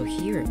can still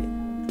hear it. I'm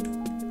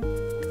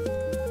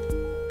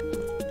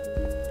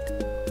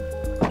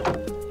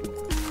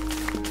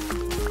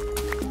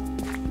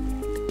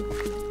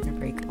gonna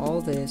break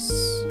all this.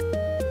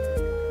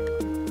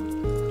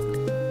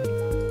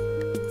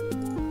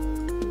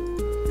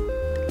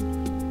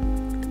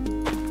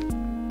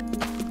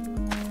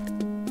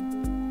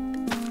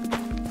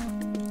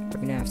 We're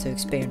gonna have to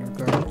expand our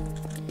garden.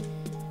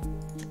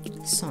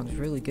 This song's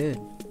really good.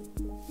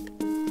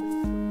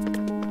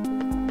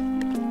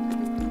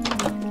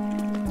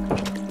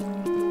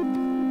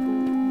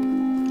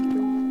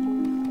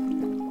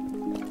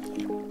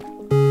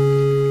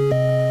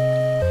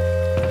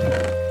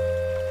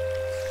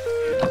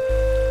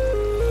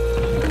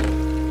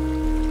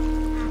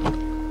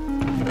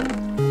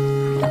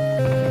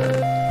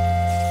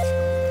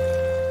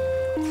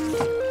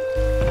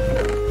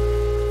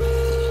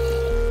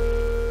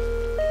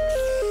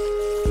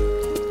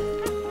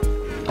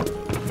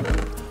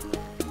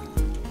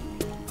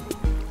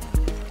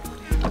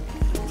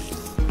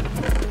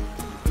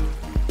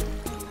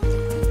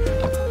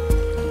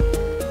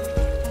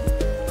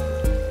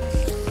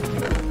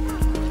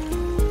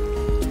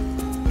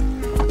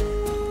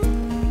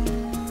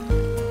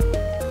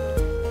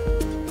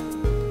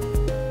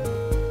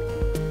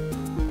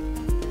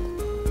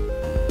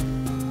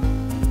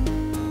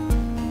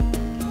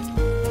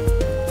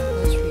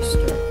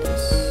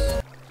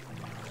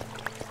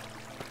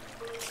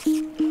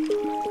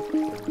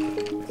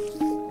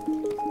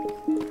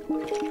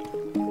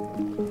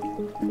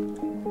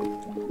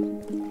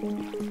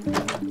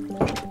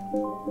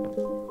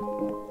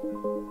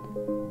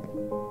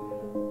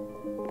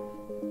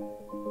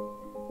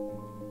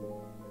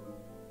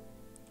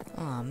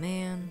 Aw,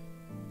 man.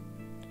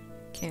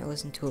 Can't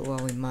listen to it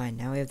while we mine.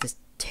 Now we have this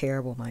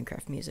terrible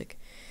Minecraft music.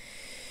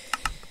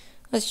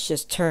 Let's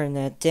just turn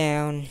that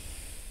down.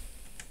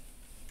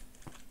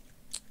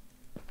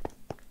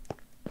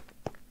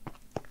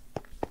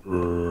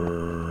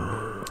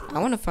 I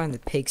want to find the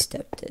pig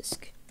step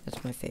disc.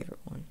 That's my favorite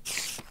one.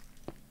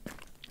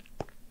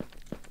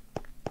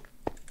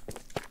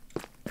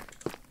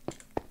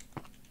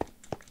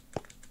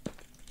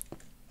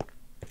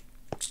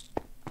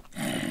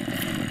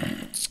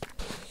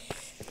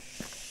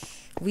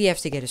 We have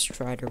to get a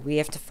strider. We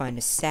have to find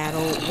a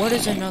saddle. What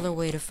is another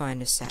way to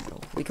find a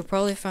saddle? We could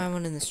probably find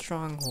one in the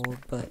stronghold,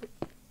 but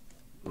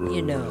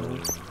you know,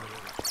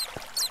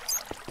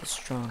 the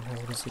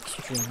stronghold is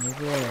extremely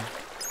rare.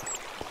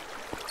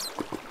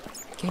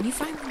 Can you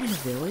find one in a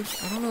village?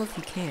 I don't know if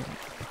you can.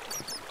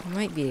 I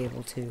might be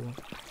able to.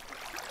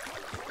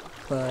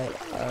 But,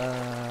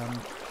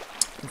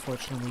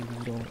 unfortunately,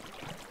 we don't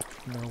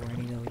know where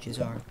any villages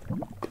are.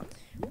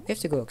 We have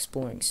to go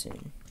exploring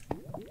soon.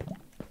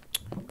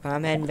 But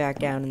I'm heading back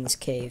down in this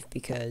cave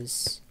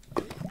because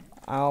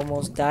I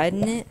almost died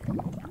in it.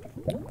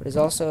 But it's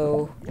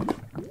also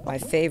my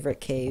favorite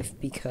cave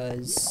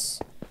because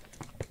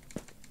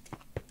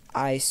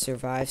I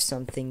survived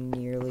something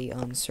nearly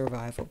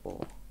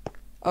unsurvivable.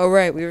 Oh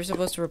right, we were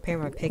supposed to repair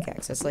my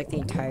pickaxe. That's like the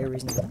entire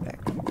reason I went back.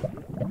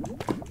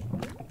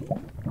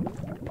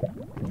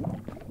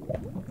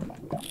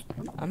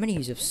 I'm gonna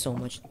use up so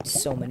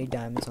many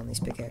diamonds on these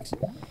pickaxes.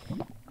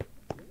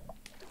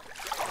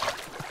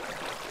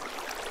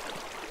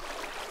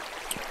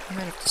 I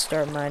might have to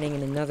start mining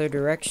in another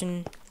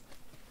direction.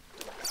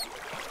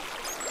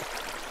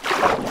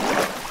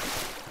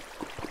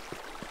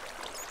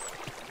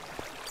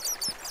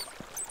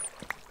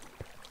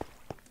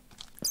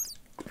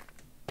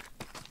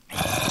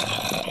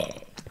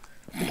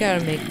 We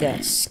gotta make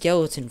that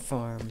skeleton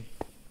farm.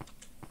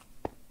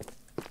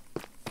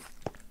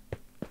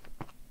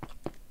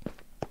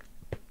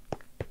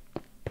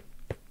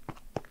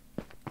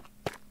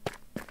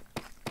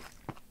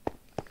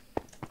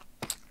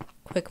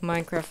 Quick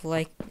Minecraft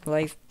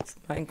life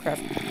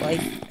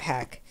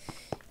hack.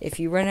 If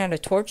you run out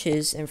of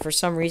torches and for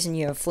some reason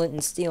you have flint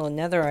and steel and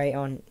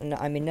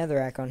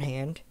netherrack on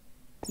hand,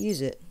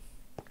 use it.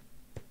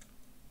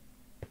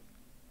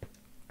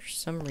 For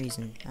some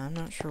reason, I'm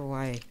not sure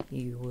why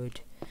you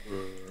would.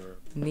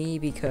 Me,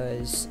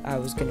 because I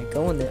was gonna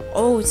go in there.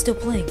 Oh, it's still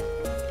playing.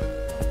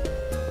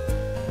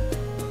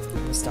 I'm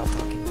gonna stop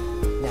talking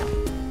now.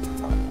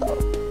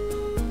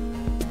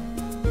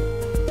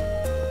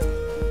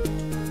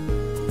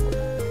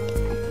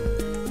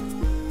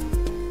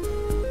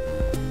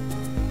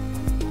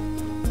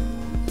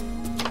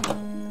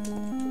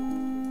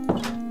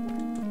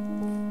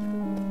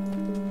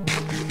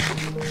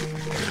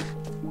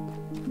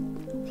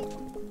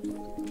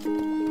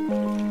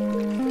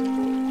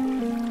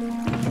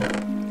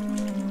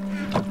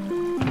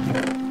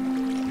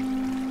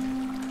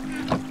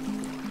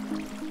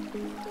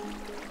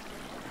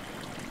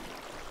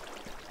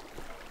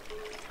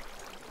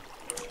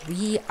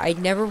 I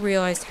never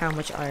realized how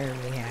much iron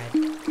we had.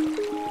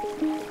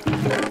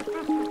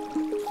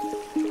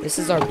 This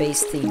is our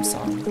base theme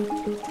song.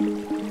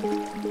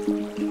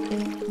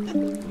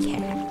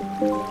 Cat.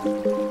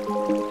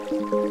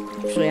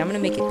 Actually, I'm gonna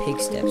make it pig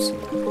steps soon.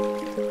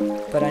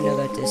 But I know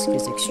that disc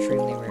is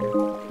extremely rare.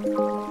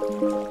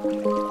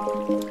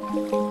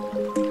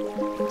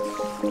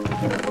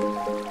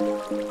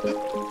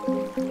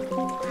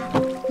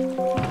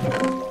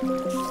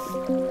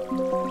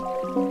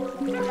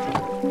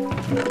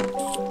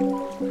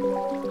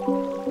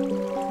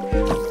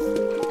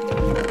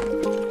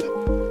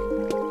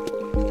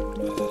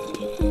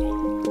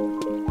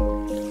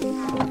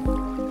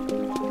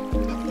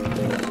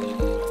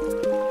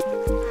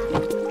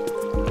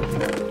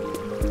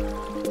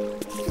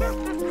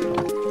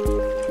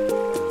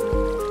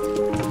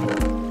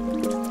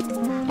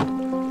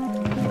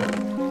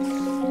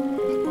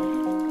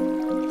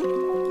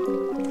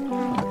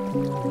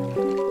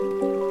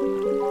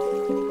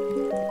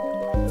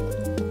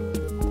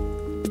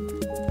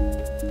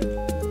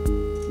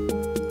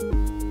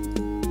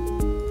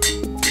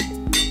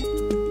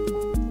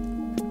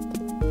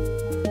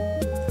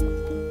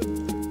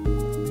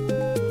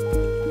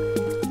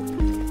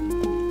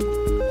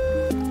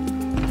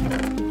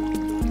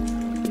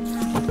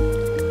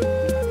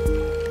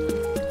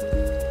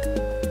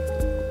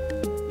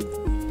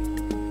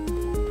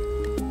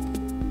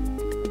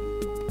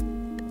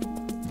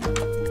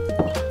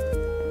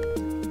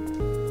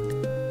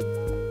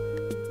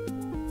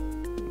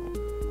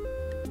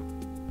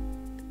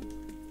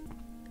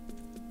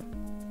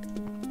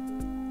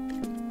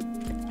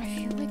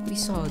 We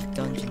saw a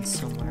dungeon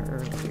somewhere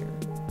earlier.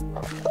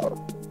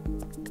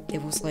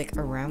 It was like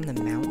around the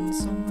mountain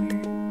somewhere.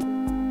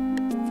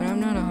 But I'm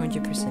not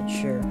 100%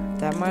 sure.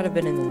 That might have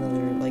been in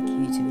another like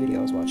YouTube video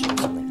I was watching or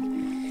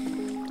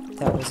something.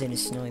 That was in a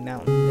snowy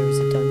mountain. There was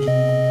a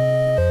dungeon.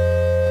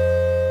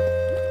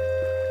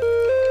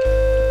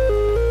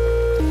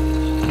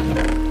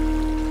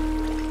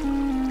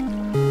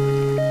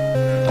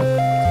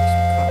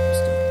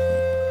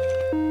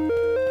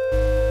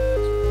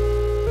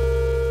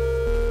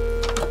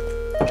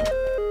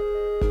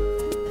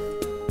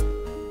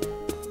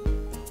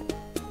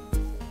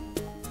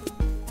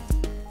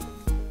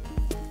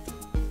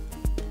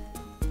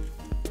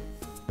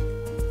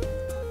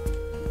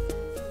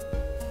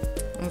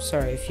 I'm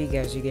sorry if you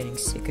guys are getting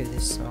sick of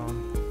this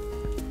song,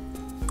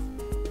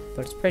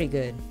 but it's pretty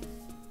good.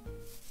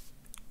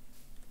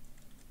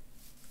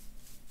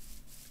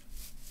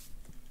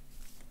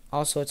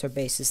 Also, it's our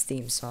bassist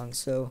theme song,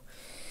 so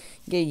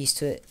get used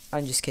to it.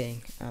 I'm just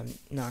kidding. I'm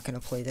not gonna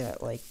play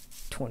that like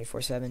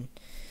 24/7.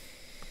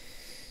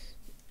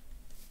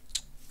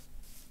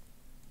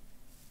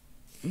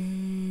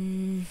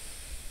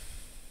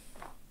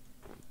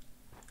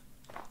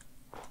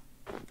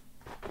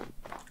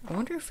 I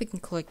wonder wonder if we can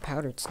collect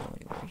powdered snow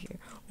anywhere here.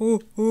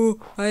 Oh,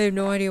 I have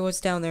no idea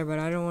what's down there, but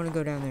I don't want to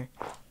go down there.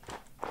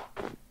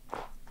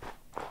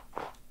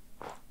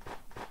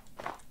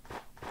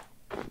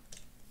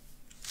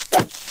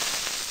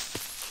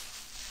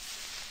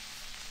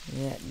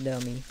 Yeah,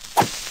 dummy.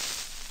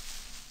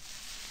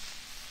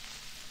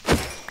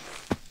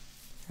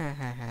 Ha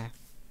ha ha.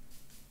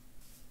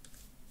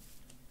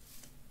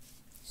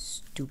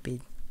 Stupid.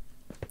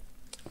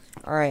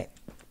 Alright.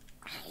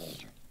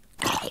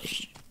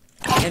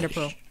 Ender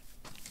pearl.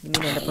 Give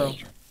me an ender pearl.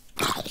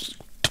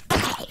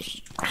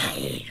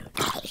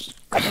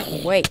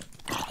 Wait.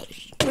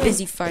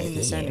 Busy fighting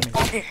this enemy.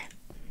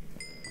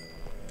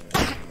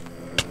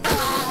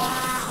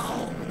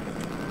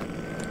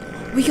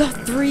 We got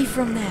 3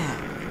 from that.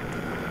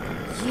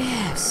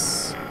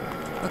 Yes.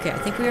 Okay, I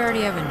think we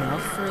already have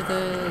enough for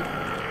the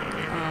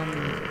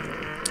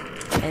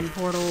end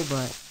portal,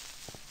 but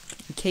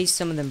in case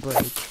some of them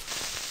break,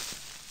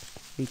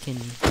 we can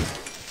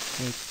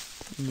make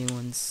new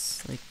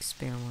ones, like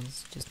spare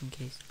ones, just in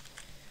case.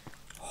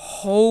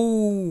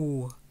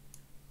 Oh!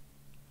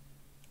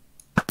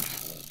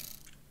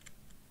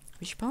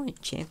 We should probably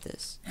enchant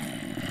this,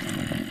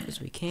 because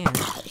we can.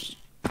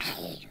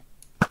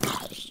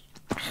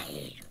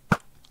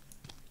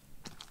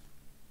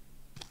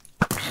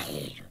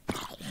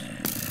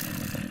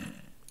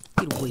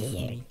 Get away from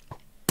me.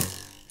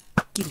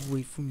 Get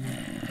away from me.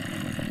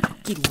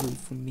 Get away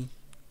from me.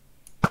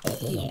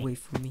 Get away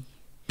from me.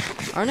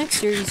 Our next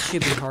series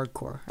should be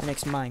hardcore. Our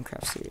next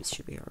Minecraft series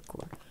should be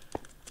hardcore.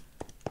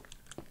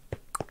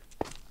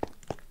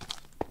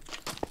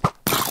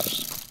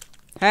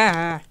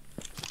 Ha!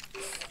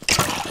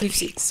 We've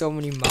seen so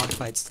many mob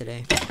fights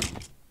today.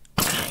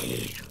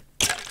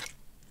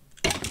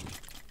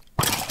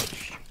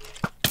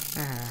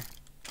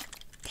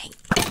 Dang.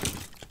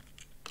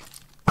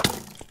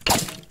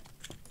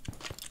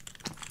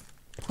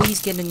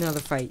 Please get another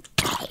fight.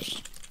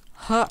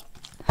 Ha!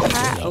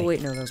 Ha! Oh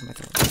wait, no, that was my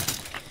throat.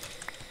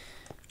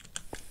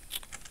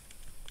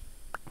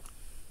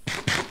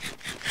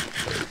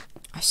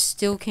 I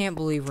still can't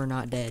believe we're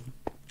not dead.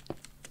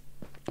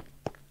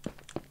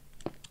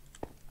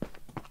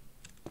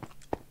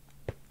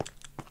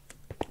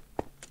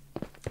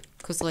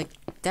 Cause like,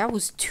 that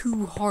was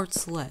 2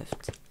 hearts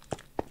left.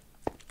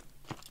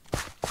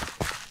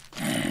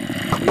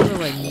 We were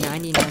like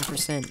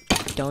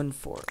 99% done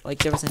for. Like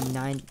there was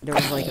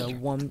like a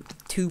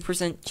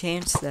 2%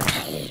 chance that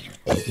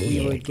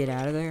we would get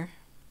out of there.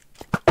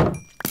 I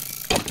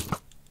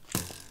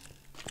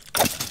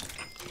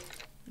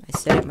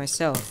said it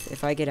myself.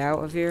 If I get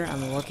out of here,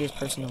 I'm the luckiest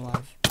person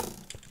alive.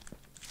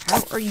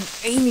 How are you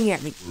aiming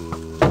at me?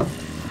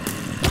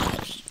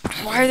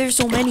 Why are there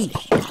so many?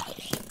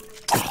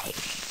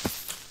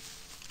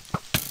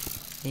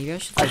 Maybe I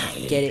should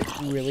like get it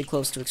really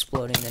close to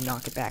exploding and then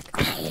knock it back.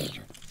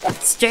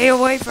 Stay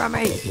away from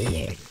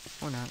me!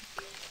 Or not.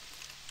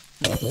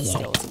 No, it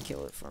still doesn't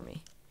kill it for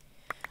me.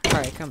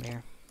 Alright, come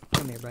here.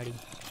 Come here, buddy.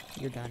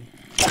 You're done.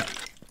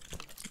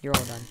 You're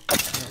all done.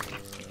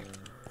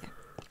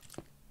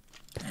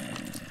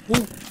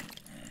 Woo!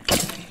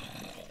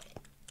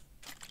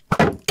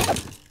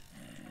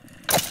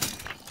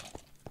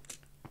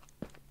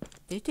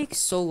 They take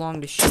so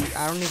long to shoot.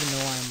 I don't even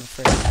know why I'm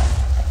afraid.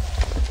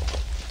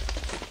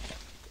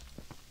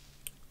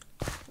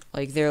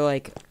 Like, they're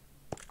like,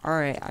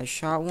 alright, I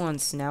shot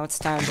once, now it's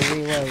time to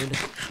reload.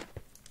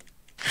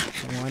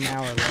 1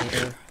 hour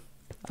later.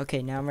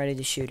 Okay, now I'm ready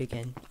to shoot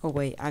again. Oh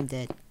wait, I'm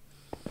dead.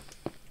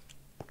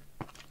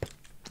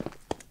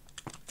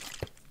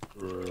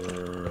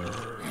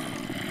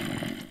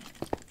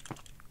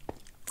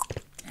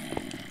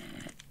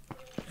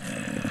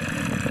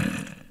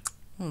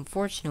 Well,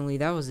 unfortunately,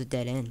 that was a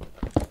dead end.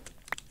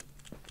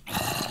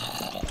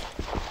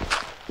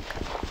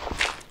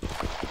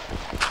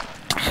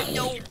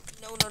 No.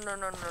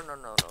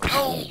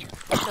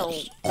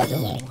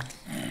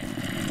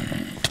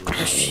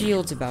 The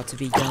shield's about to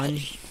be done.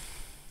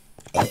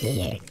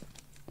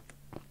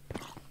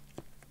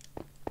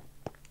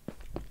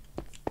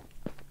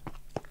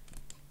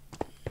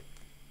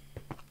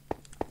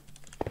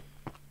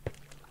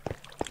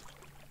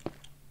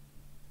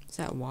 Is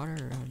that water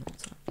or no?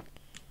 It's not.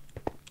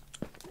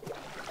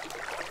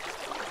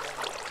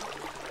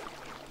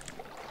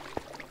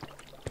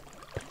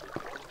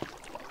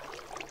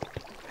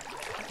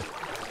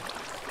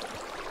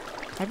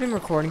 I've been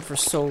recording for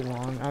so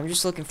long. I'm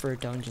just looking for a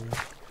dungeon.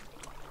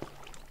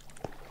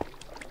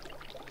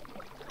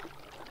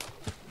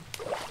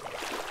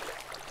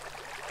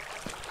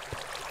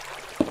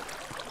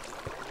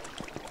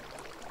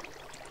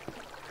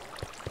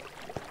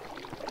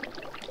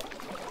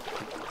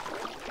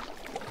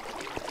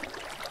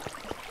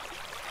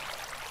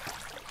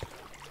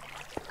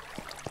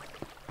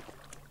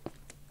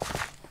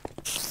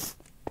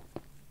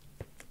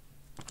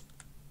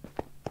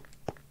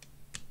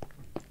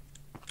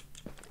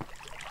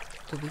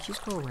 Did we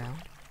just go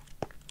around?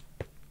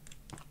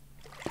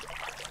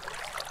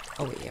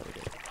 Oh wait, yeah we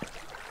did.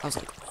 I was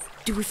like,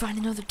 did we find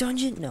another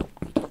dungeon? No.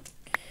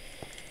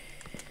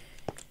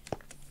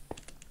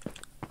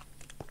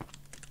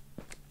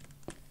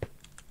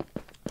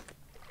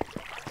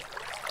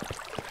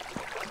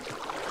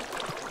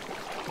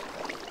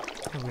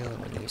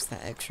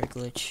 monster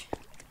glitch.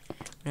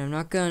 But I'm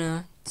not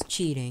gonna. It's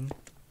cheating.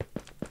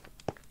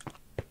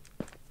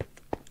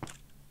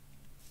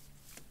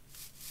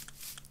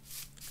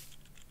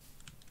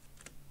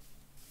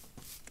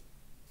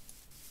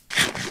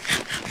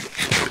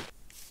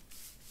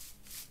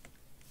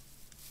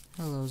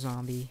 Hello,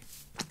 zombie.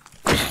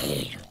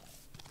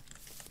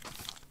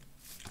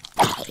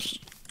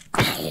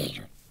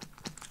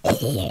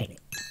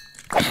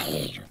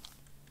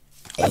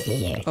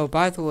 Oh,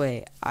 by the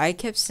way, I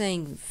kept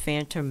saying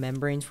phantom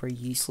membranes were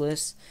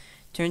useless.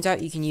 Turns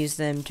out you can use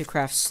them to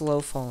craft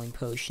slow falling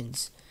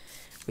potions,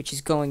 which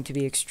is going to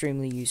be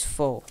extremely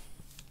useful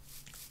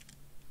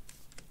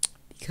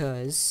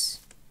because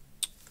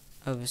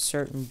of a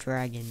certain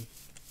dragon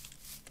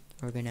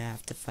we're gonna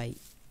have to fight.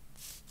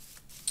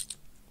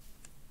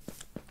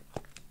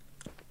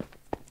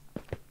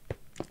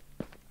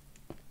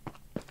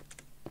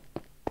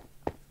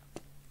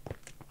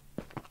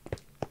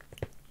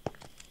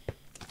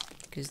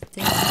 Because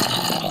things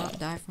will not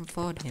die from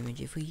fall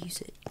damage if we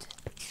use it.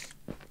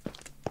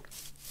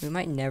 We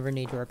might never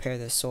need to repair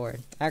this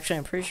sword. Actually,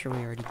 I'm pretty sure we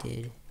already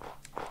did.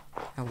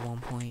 At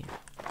one point.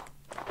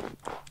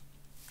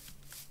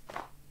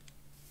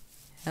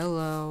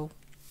 Hello.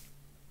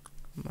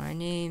 My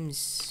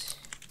name's...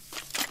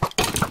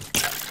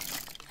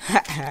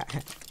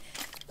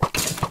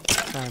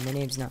 Sorry, my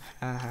name's not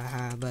ha ha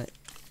ha, but...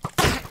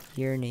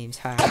 Your name's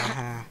ha ha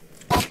ha.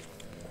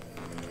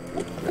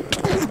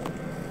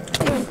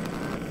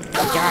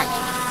 Die.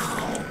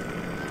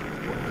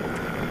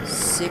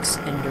 6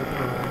 ender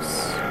pearls.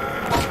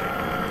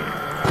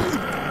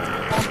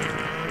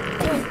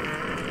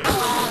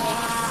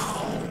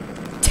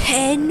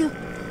 10?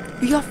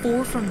 We got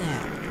 4 from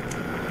that.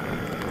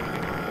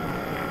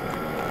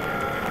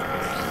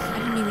 I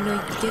didn't even know you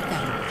could get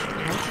that much.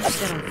 How did you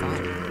set on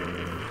fire?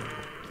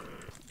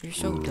 You're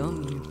so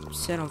dumb, you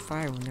set on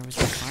fire when there was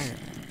no fire.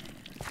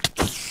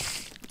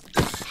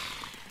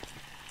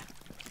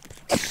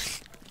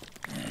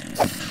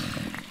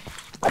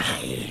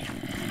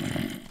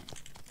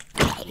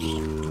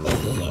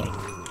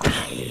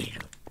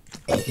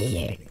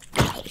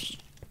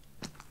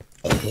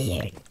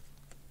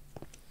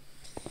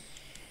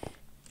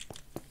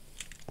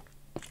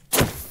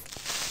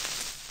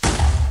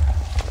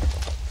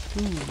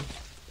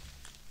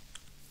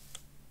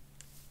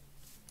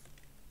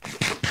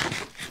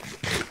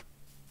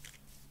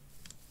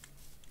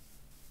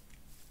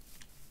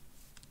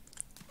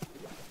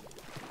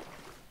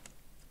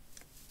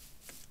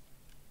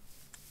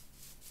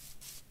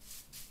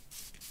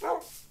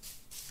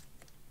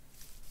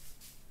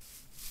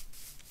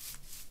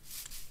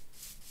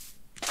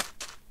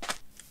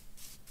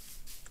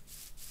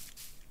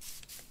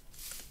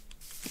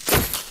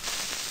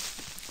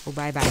 Oh,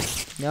 bye-bye.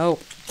 No.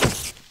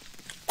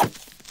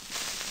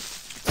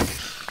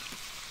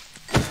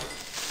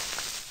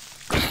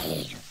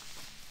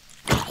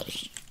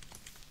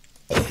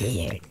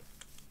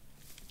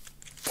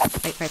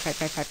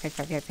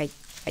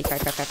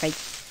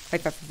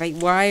 Fight.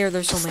 Why are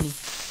there so many?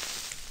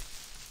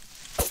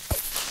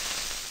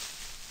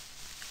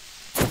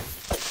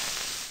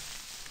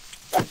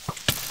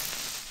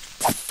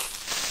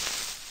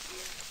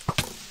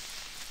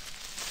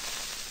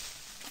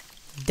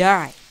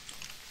 Die.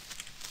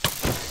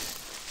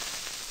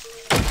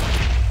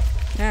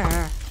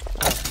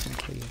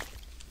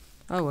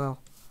 Oh well.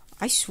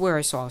 I swear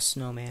I saw a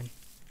snowman.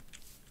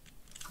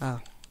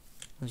 Oh.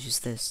 It was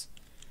just this.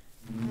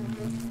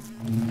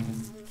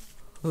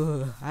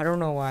 Ugh, I don't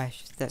know why.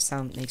 That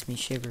sound makes me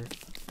shiver.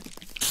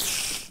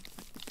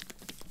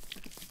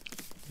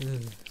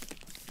 Ugh.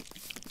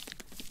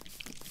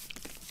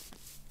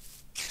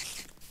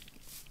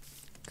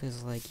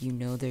 Cause like you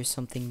know there's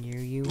something near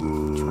you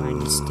trying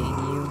to sting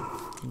you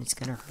and it's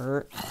gonna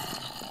hurt.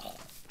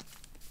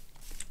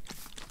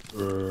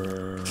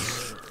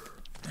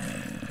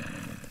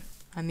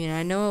 I mean,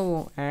 I know it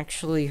won't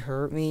actually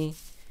hurt me,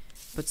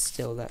 but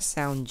still, that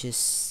sound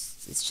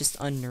just, it's just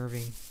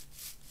unnerving.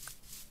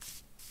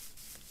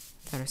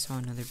 Thought I saw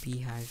another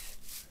beehive.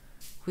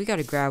 We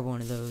gotta grab one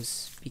of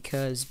those,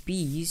 because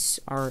bees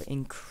are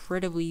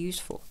incredibly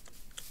useful.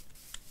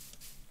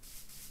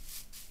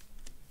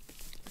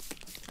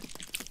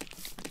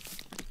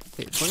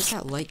 Wait, what is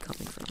that light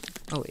coming from?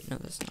 Oh wait, no,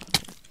 that's not.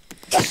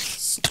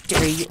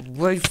 Stay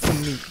away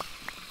from me!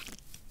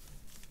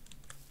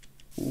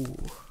 Ooh.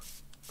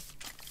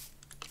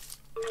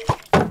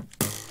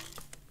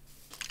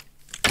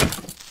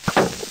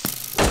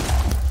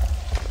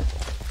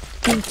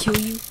 Didn't kill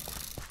you.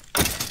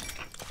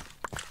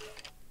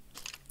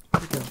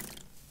 Where'd it go?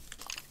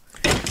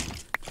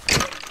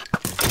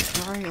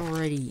 Die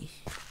already.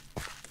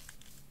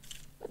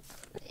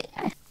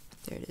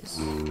 There it is.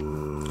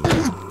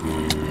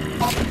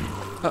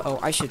 Uh-oh,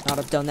 I should not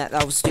have done that.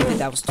 That was stupid.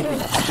 That was stupid.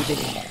 That was stupid.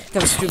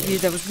 That was stupid.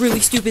 That was really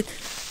stupid.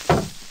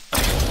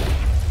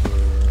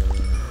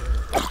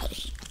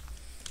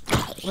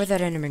 Where'd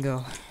that enderman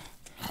go?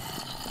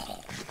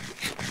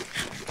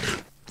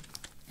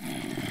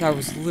 That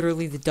was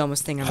literally the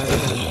dumbest thing I've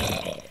ever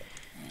done.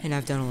 And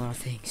I've done a lot of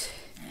things.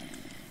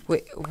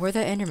 Wait, where'd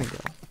that enderman go?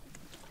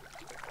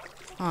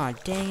 Aw,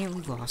 dang it,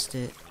 we lost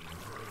it.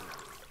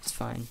 It's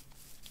fine.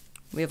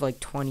 We have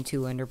like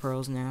 22 ender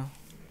pearls now.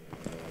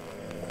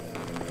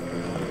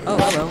 Oh,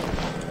 hello.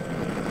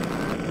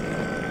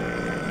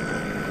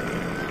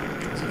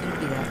 Is it gonna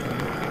be that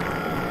bad?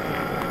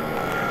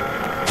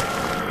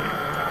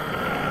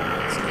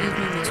 Excuse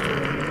me, Mr.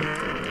 Raymond.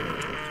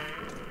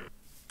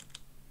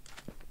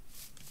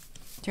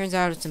 Turns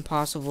out it's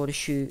impossible to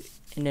shoot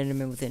an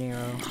enderman with an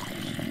arrow.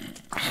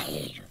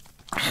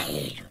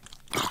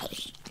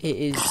 It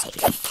is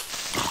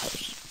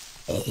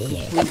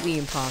completely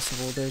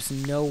impossible. There's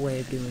no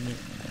way of doing it.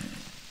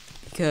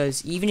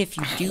 Because even if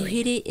you do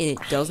hit it and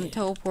it doesn't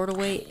teleport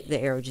away, the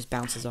arrow just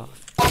bounces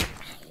off.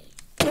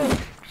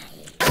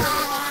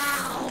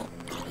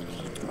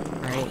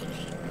 Alright.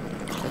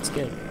 That's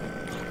good. We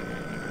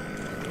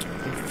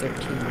have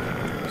 13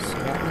 now. So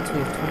that means we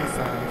have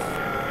 25.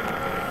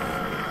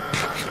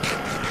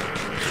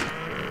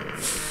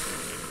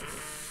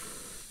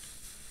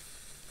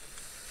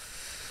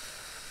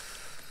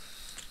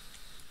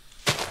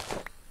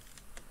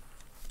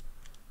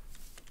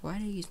 Why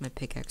did I use my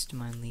pickaxe to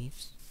mine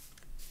leaves?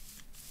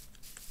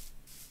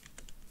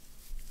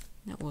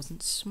 That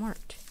wasn't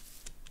smart.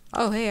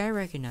 Oh, hey, I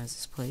recognize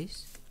this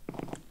place.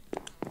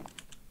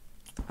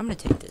 I'm gonna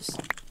take this.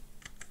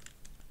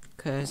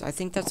 Because I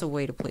think that's a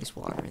way to place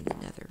water in the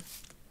nether.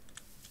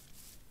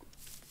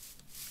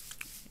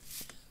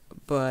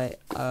 But,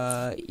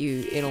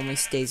 it only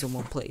stays in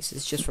one place.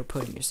 It's just for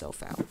putting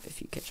yourself out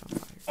if you catch on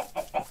fire.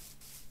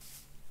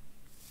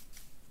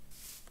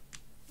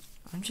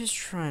 I'm just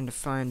trying to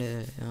find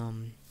a,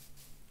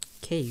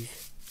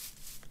 cave.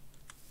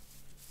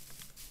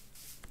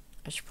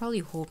 I should probably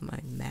hold my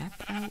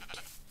map out,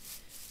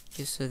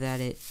 just so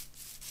that it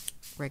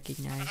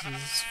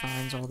recognizes,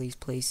 finds all these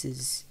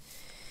places,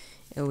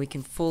 and we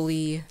can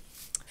fully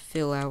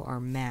fill out our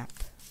map.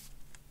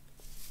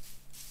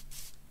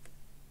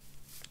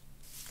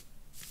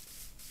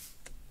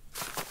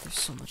 There's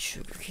so much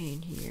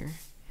sugarcane here.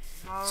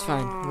 It's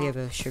fine, we have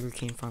a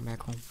sugarcane farm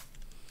back home.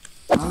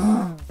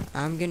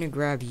 I'm gonna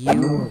grab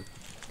you,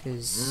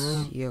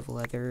 because you have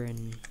leather,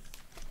 and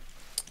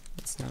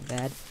it's not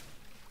bad.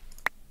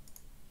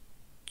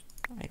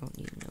 I don't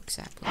need an oak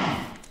sapling.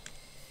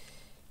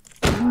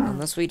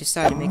 Unless we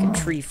decide to make a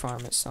tree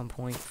farm at some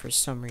point, for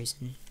some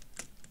reason.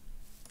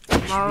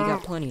 Actually, we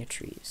got plenty of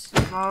trees.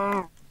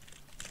 Why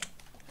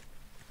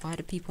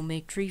do people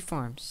make tree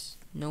farms?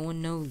 No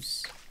one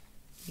knows.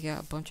 We got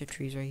a bunch of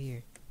trees right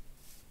here.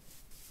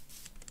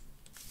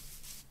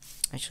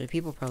 Actually,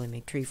 people probably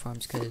make tree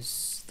farms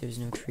because there's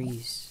no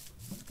trees.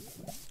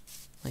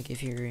 Like,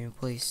 if you're in a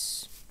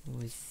place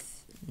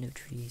with no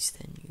trees,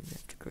 then you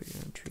have to grow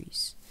your own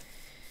trees.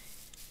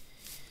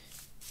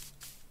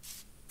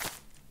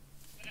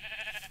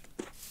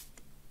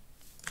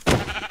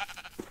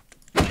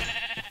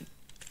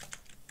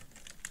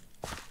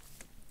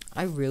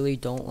 I really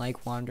don't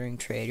like wandering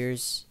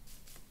traders.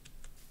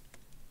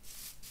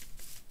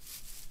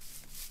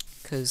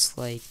 Because,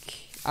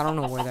 like, I don't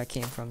know where that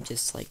came from.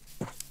 Just, like,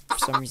 for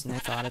some reason I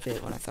thought of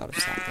it when I thought of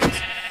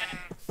saplings.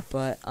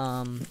 But,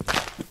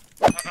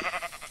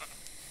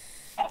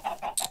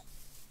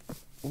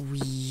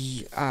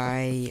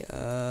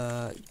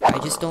 I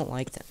just don't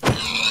like them.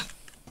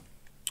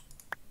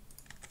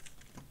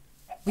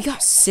 We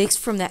got 6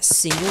 from that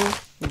single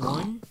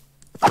one?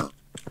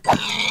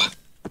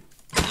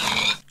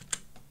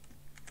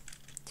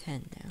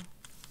 10 now.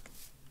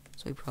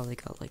 So we probably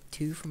got like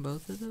 2 from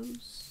both of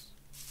those?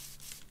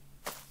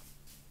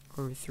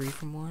 Or 3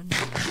 from one?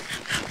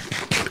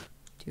 And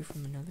 2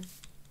 from another?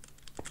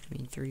 I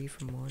mean 3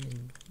 from one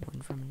and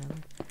 1 from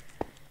another.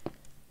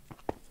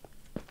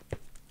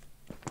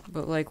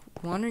 But like,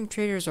 wandering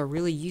traders are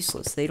really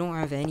useless. They don't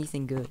have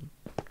anything good.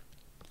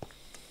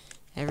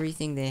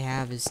 Everything they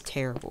have is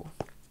terrible.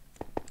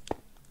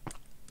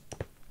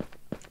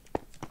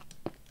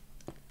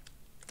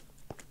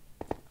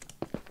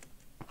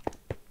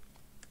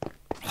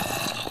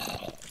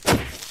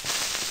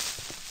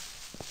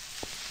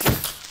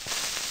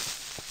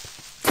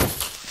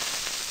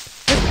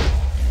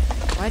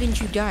 Why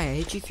didn't you die? I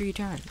hit you 3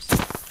 times.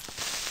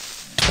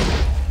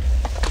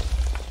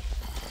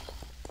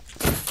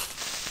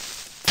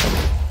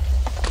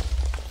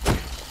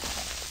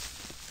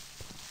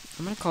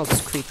 I'm gonna call this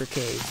Creeper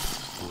Cave.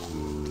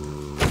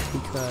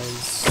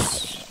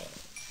 Because,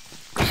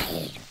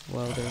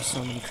 well, there's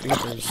so many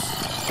creepers.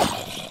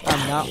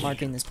 I'm not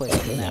marking this place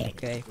on the map,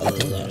 okay?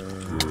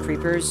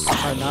 Creepers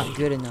are not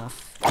good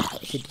enough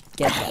to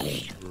get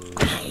that.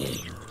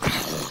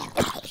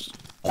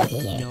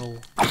 No.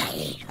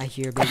 I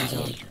hear baby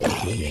zombie.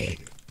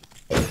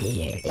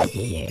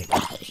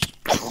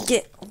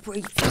 Get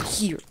away from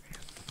here.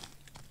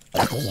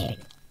 Get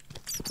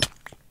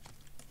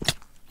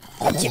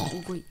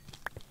away.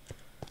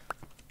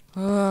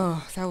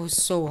 Oh, that was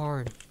so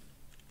hard.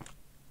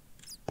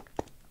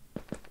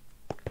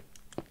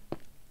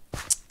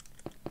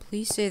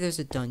 Please say there's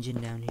a dungeon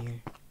down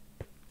here.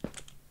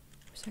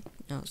 Where's that?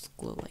 No, it's the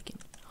glow lichen.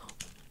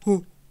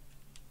 Oh.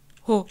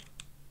 Oh.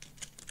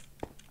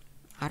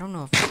 I don't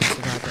know if I can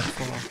survive that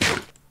fall.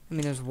 I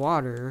mean, there's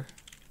water.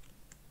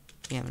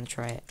 Yeah, I'm gonna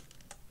try it.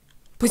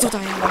 Please don't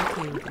die.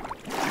 Okay.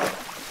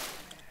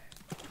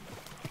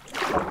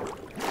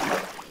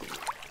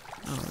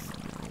 Oh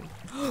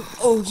no.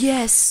 Oh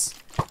yes!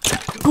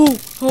 Oh,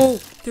 oh!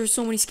 There's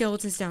so many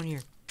skeletons down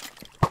here.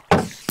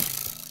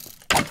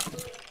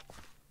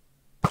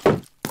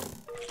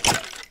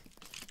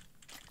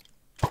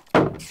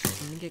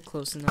 Let me get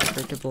close enough for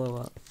it to blow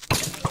up.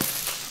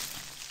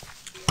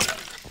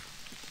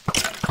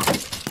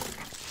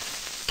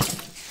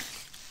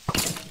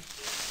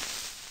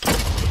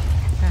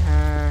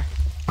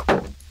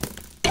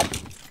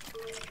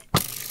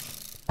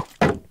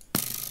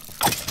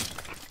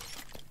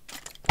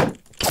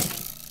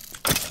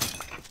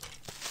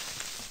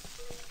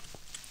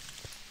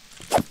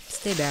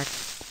 Stay back.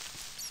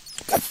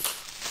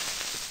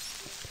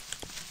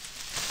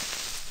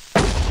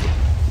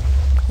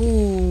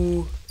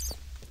 Ooh.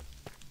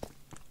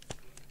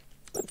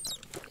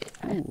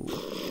 Ooh.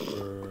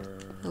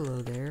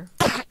 Hello there.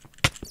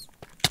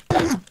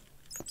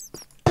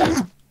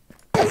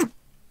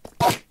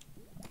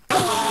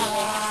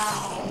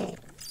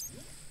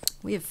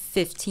 We have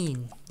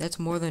 15. That's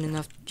more than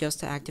enough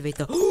just to activate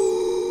the...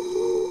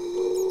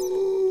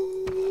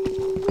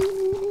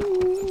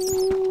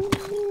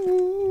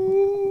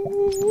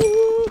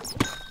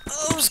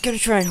 I was gonna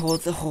try and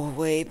hold it the whole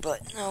way,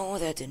 but no,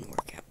 that didn't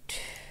work out.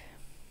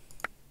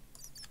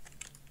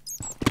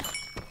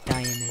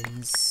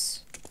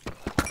 Diamonds.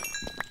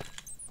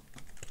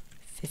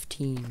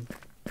 15.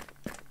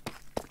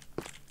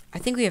 I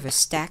think we have a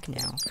stack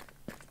now.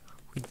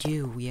 We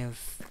do. We have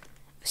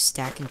a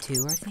stack and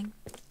 2, I think.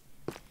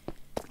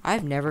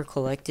 I've never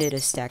collected a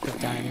stack of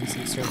diamonds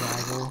in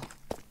survival.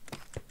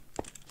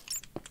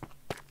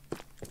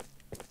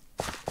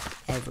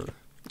 Ever.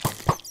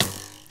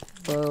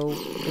 Hello.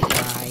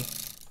 Goodbye.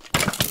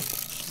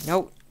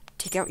 Nope.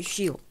 Take out your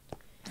shield.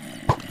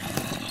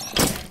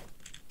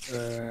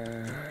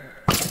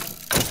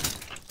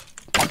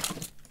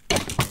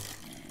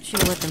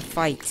 Should've let them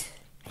fight.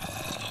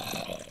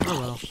 Oh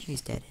well, he's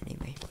dead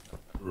anyway.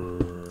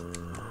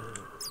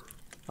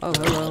 Oh,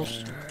 hello.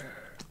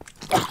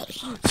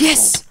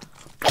 Yes!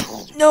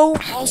 No!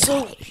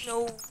 Also,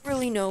 no.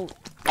 Really, no.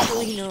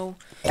 Really, no.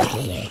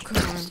 Come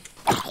on.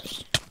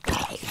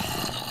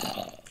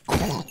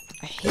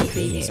 I hate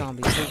baby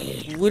zombies.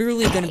 They're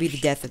literally gonna be the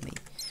death of me.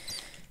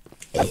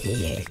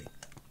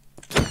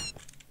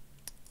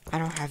 I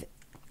don't have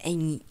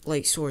any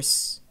light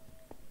source.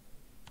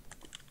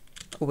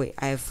 Oh wait,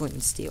 I have flint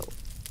and steel.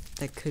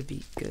 That could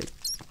be good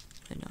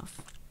enough.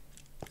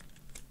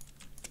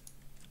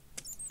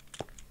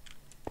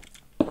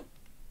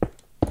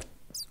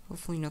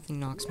 Hopefully nothing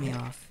knocks me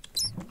off.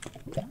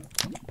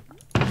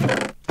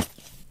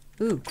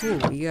 Ooh, cool.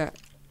 We got...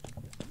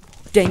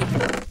 Dang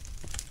it.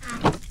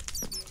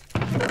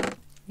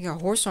 We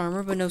got horse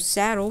armor, but no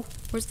saddle.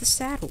 Where's the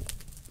saddle?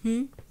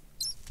 Hmm?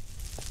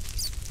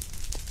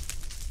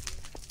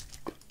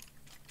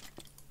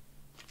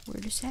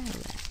 Where's the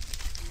saddle at?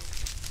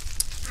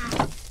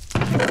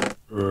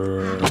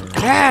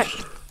 Ah!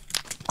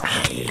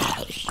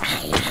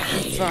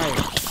 Fire.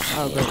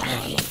 Oh, great. No,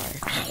 I'm on fire.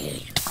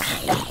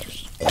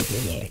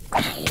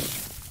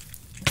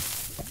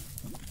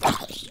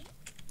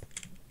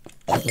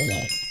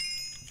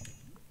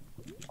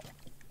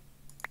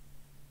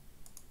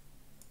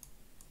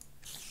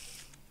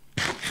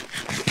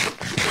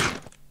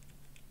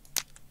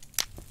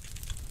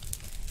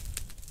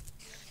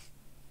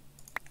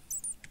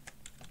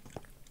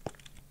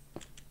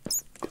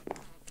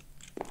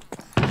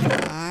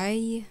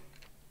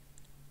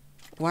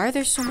 Why are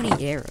there so many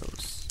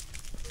arrows?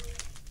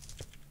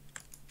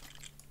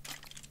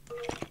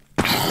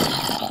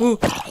 Ooh.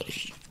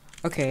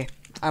 Okay,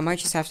 I might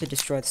just have to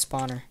destroy the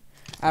spawner.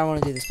 I don't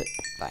want to do this, but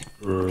bye.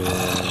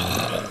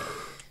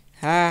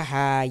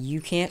 Haha,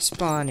 you can't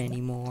spawn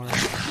anymore.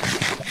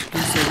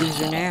 Who's the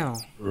loser now?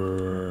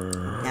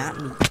 Not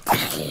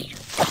me.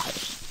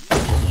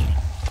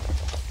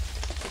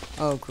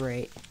 Oh,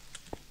 great.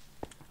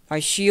 My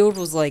shield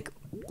was like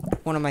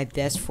one of my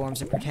best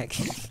forms of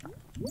protection.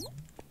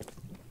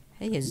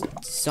 Hey, a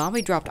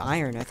zombie dropped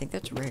iron. I think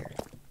that's rare.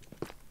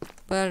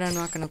 But I'm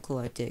not going to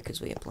collect it because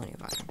we have plenty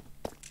of iron.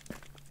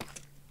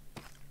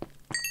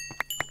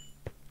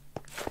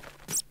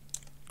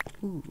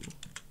 Ooh.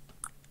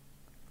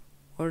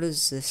 What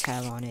does this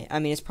have on it? I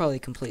mean, it's probably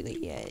completely...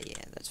 Yeah,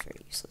 that's very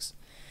useless.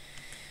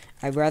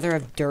 I'd rather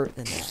have dirt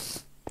than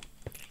that.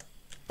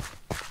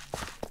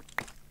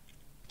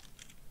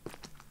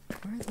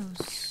 Where are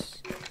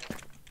those...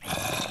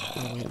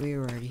 Oh, wait, we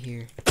were already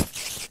here.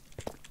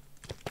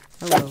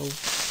 Hello.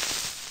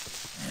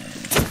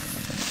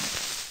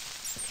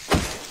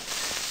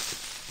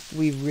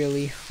 We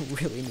really,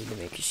 really need to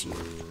make a shield.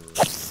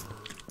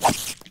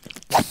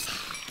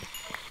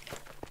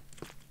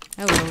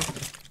 Hello.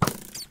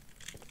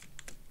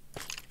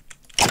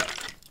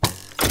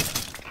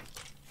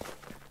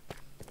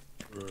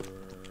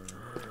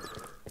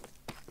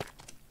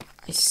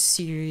 I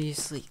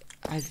seriously,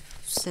 I've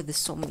said this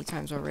so many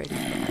times already, but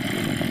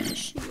I need a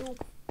shield.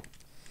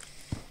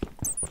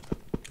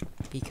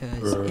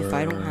 because if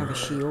I don't have a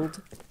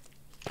shield,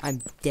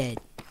 I'm dead.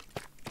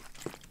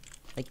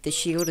 Like, the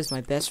shield is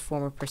my best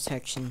form of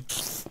protection.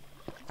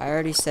 I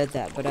already said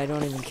that, but I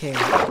don't even care.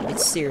 It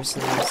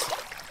seriously is.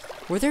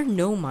 Were there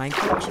no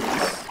Minecraft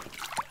cheats?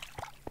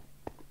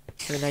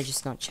 Or did I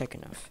just not check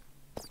enough?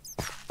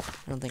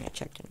 I don't think I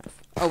checked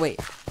enough. Oh, wait.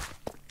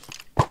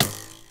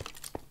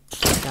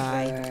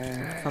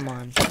 Die. Come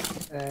on.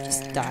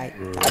 Just die.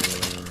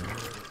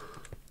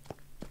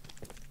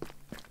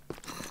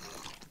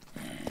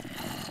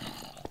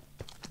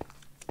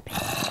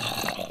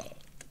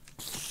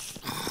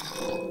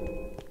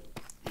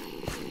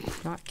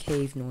 Not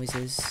cave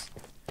noises.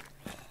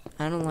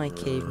 I don't like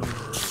cave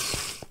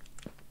noises.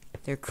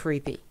 They're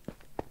creepy.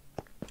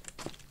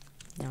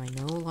 Now, I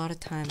know a lot of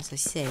times I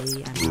say I'm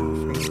not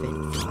afraid of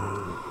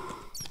anything.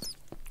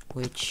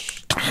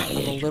 Which, I'm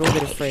a little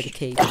bit afraid of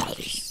cave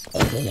noises.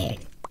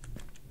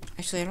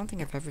 Actually, I don't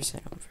think I've ever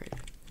said I'm afraid of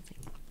anything.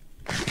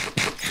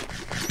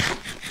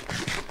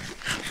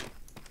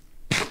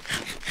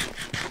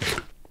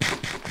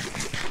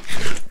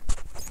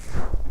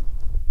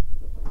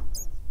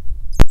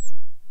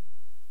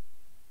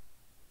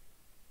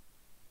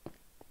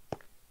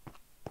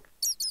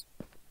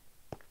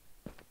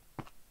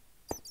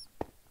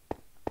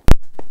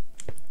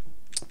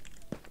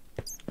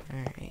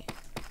 Alright.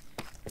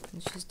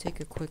 Let's just take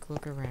a quick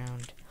look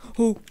around.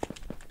 Oh!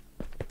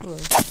 Hello.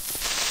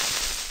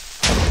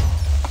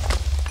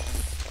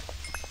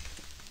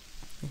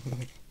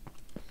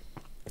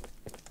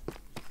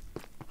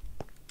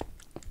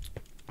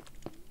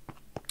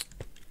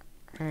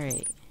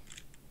 Alright.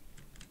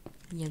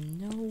 You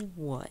know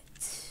what?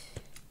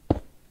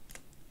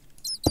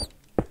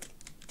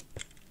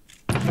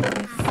 I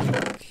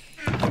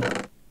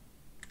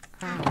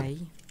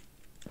think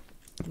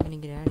I'm gonna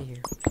get out of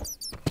here.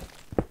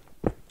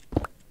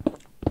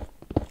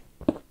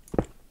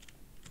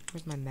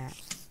 Where's my map?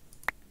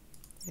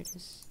 There it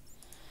is.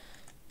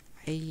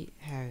 I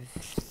have...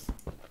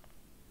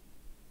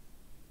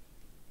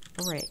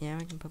 Alright, now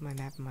I can put my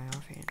map in my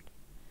offhand.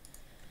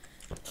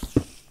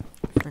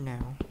 For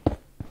now.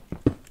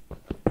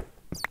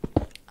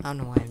 I don't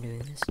know why I'm doing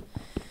this.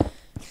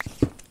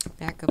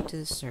 Back up to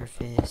the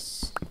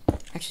surface.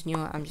 Actually, you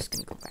know what? I'm just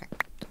gonna go back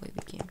to the way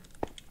we came.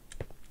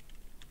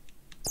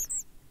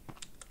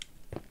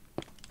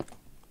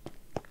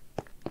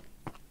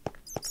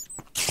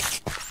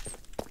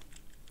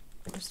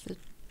 Where's the...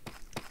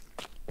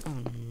 Oh,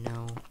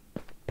 no.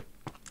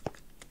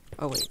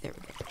 Oh, wait, there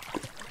we go.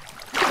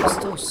 There's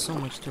still so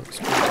much to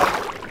explore. I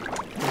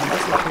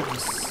guess I could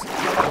just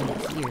end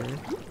it here.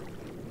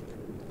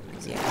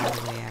 Because, yeah,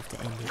 either way I have to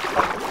end it.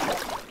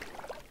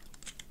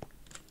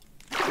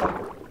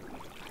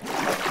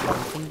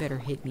 Nothing better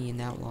hit me in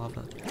that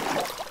lava.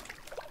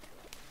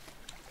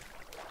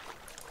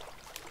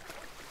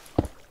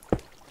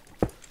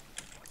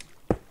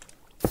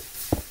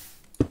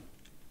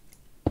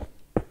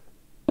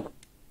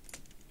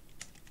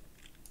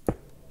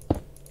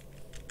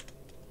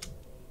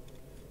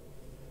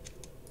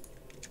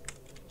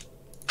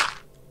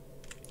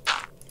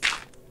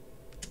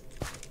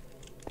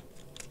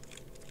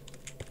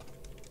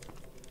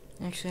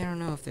 Actually, I don't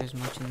know if there's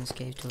much in this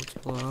cave to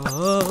explore.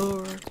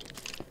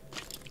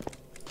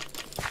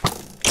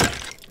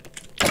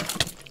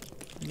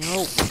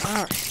 No.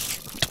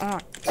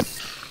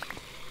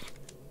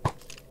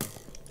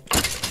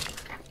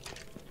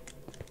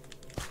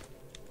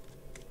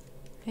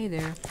 Hey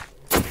there.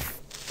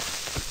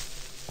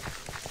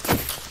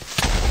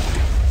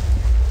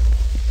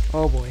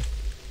 Oh boy.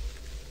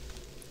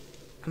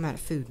 I'm out of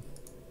food.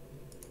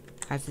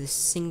 I have this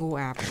single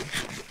apple.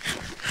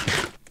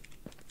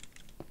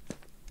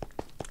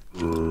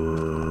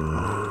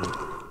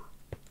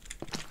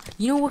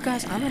 You know what,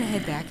 guys? I'm gonna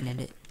head back and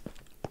end it.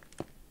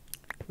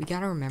 We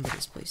gotta remember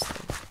this place,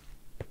 though.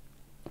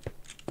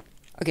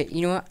 Okay,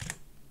 you know what?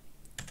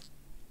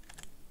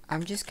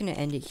 I'm just gonna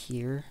end it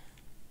here.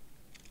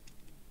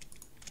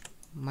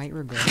 Might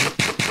regret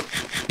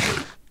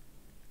it.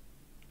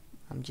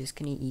 I'm just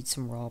gonna eat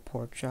some raw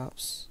pork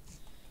chops.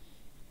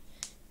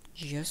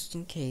 Just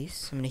in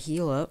case. I'm gonna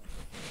heal up.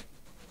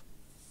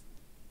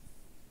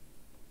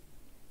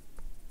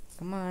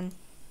 Come on.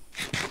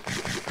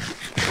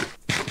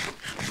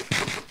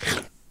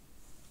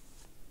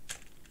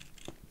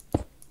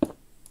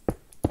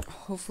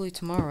 Hopefully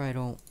tomorrow I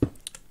don't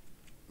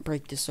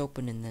break this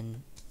open and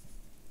then,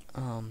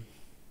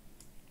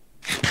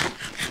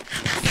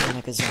 feel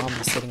like a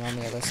zombie sitting on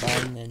the other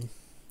side and then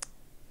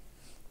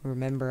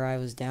remember I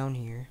was down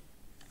here.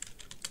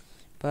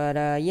 But,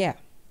 yeah.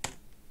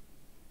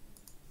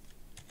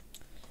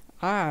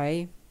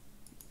 I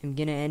am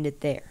gonna end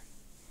it there.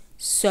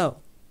 So,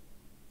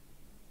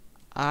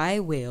 I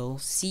will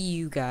see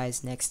you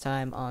guys next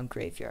time on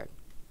Graveyard.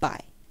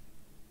 Bye.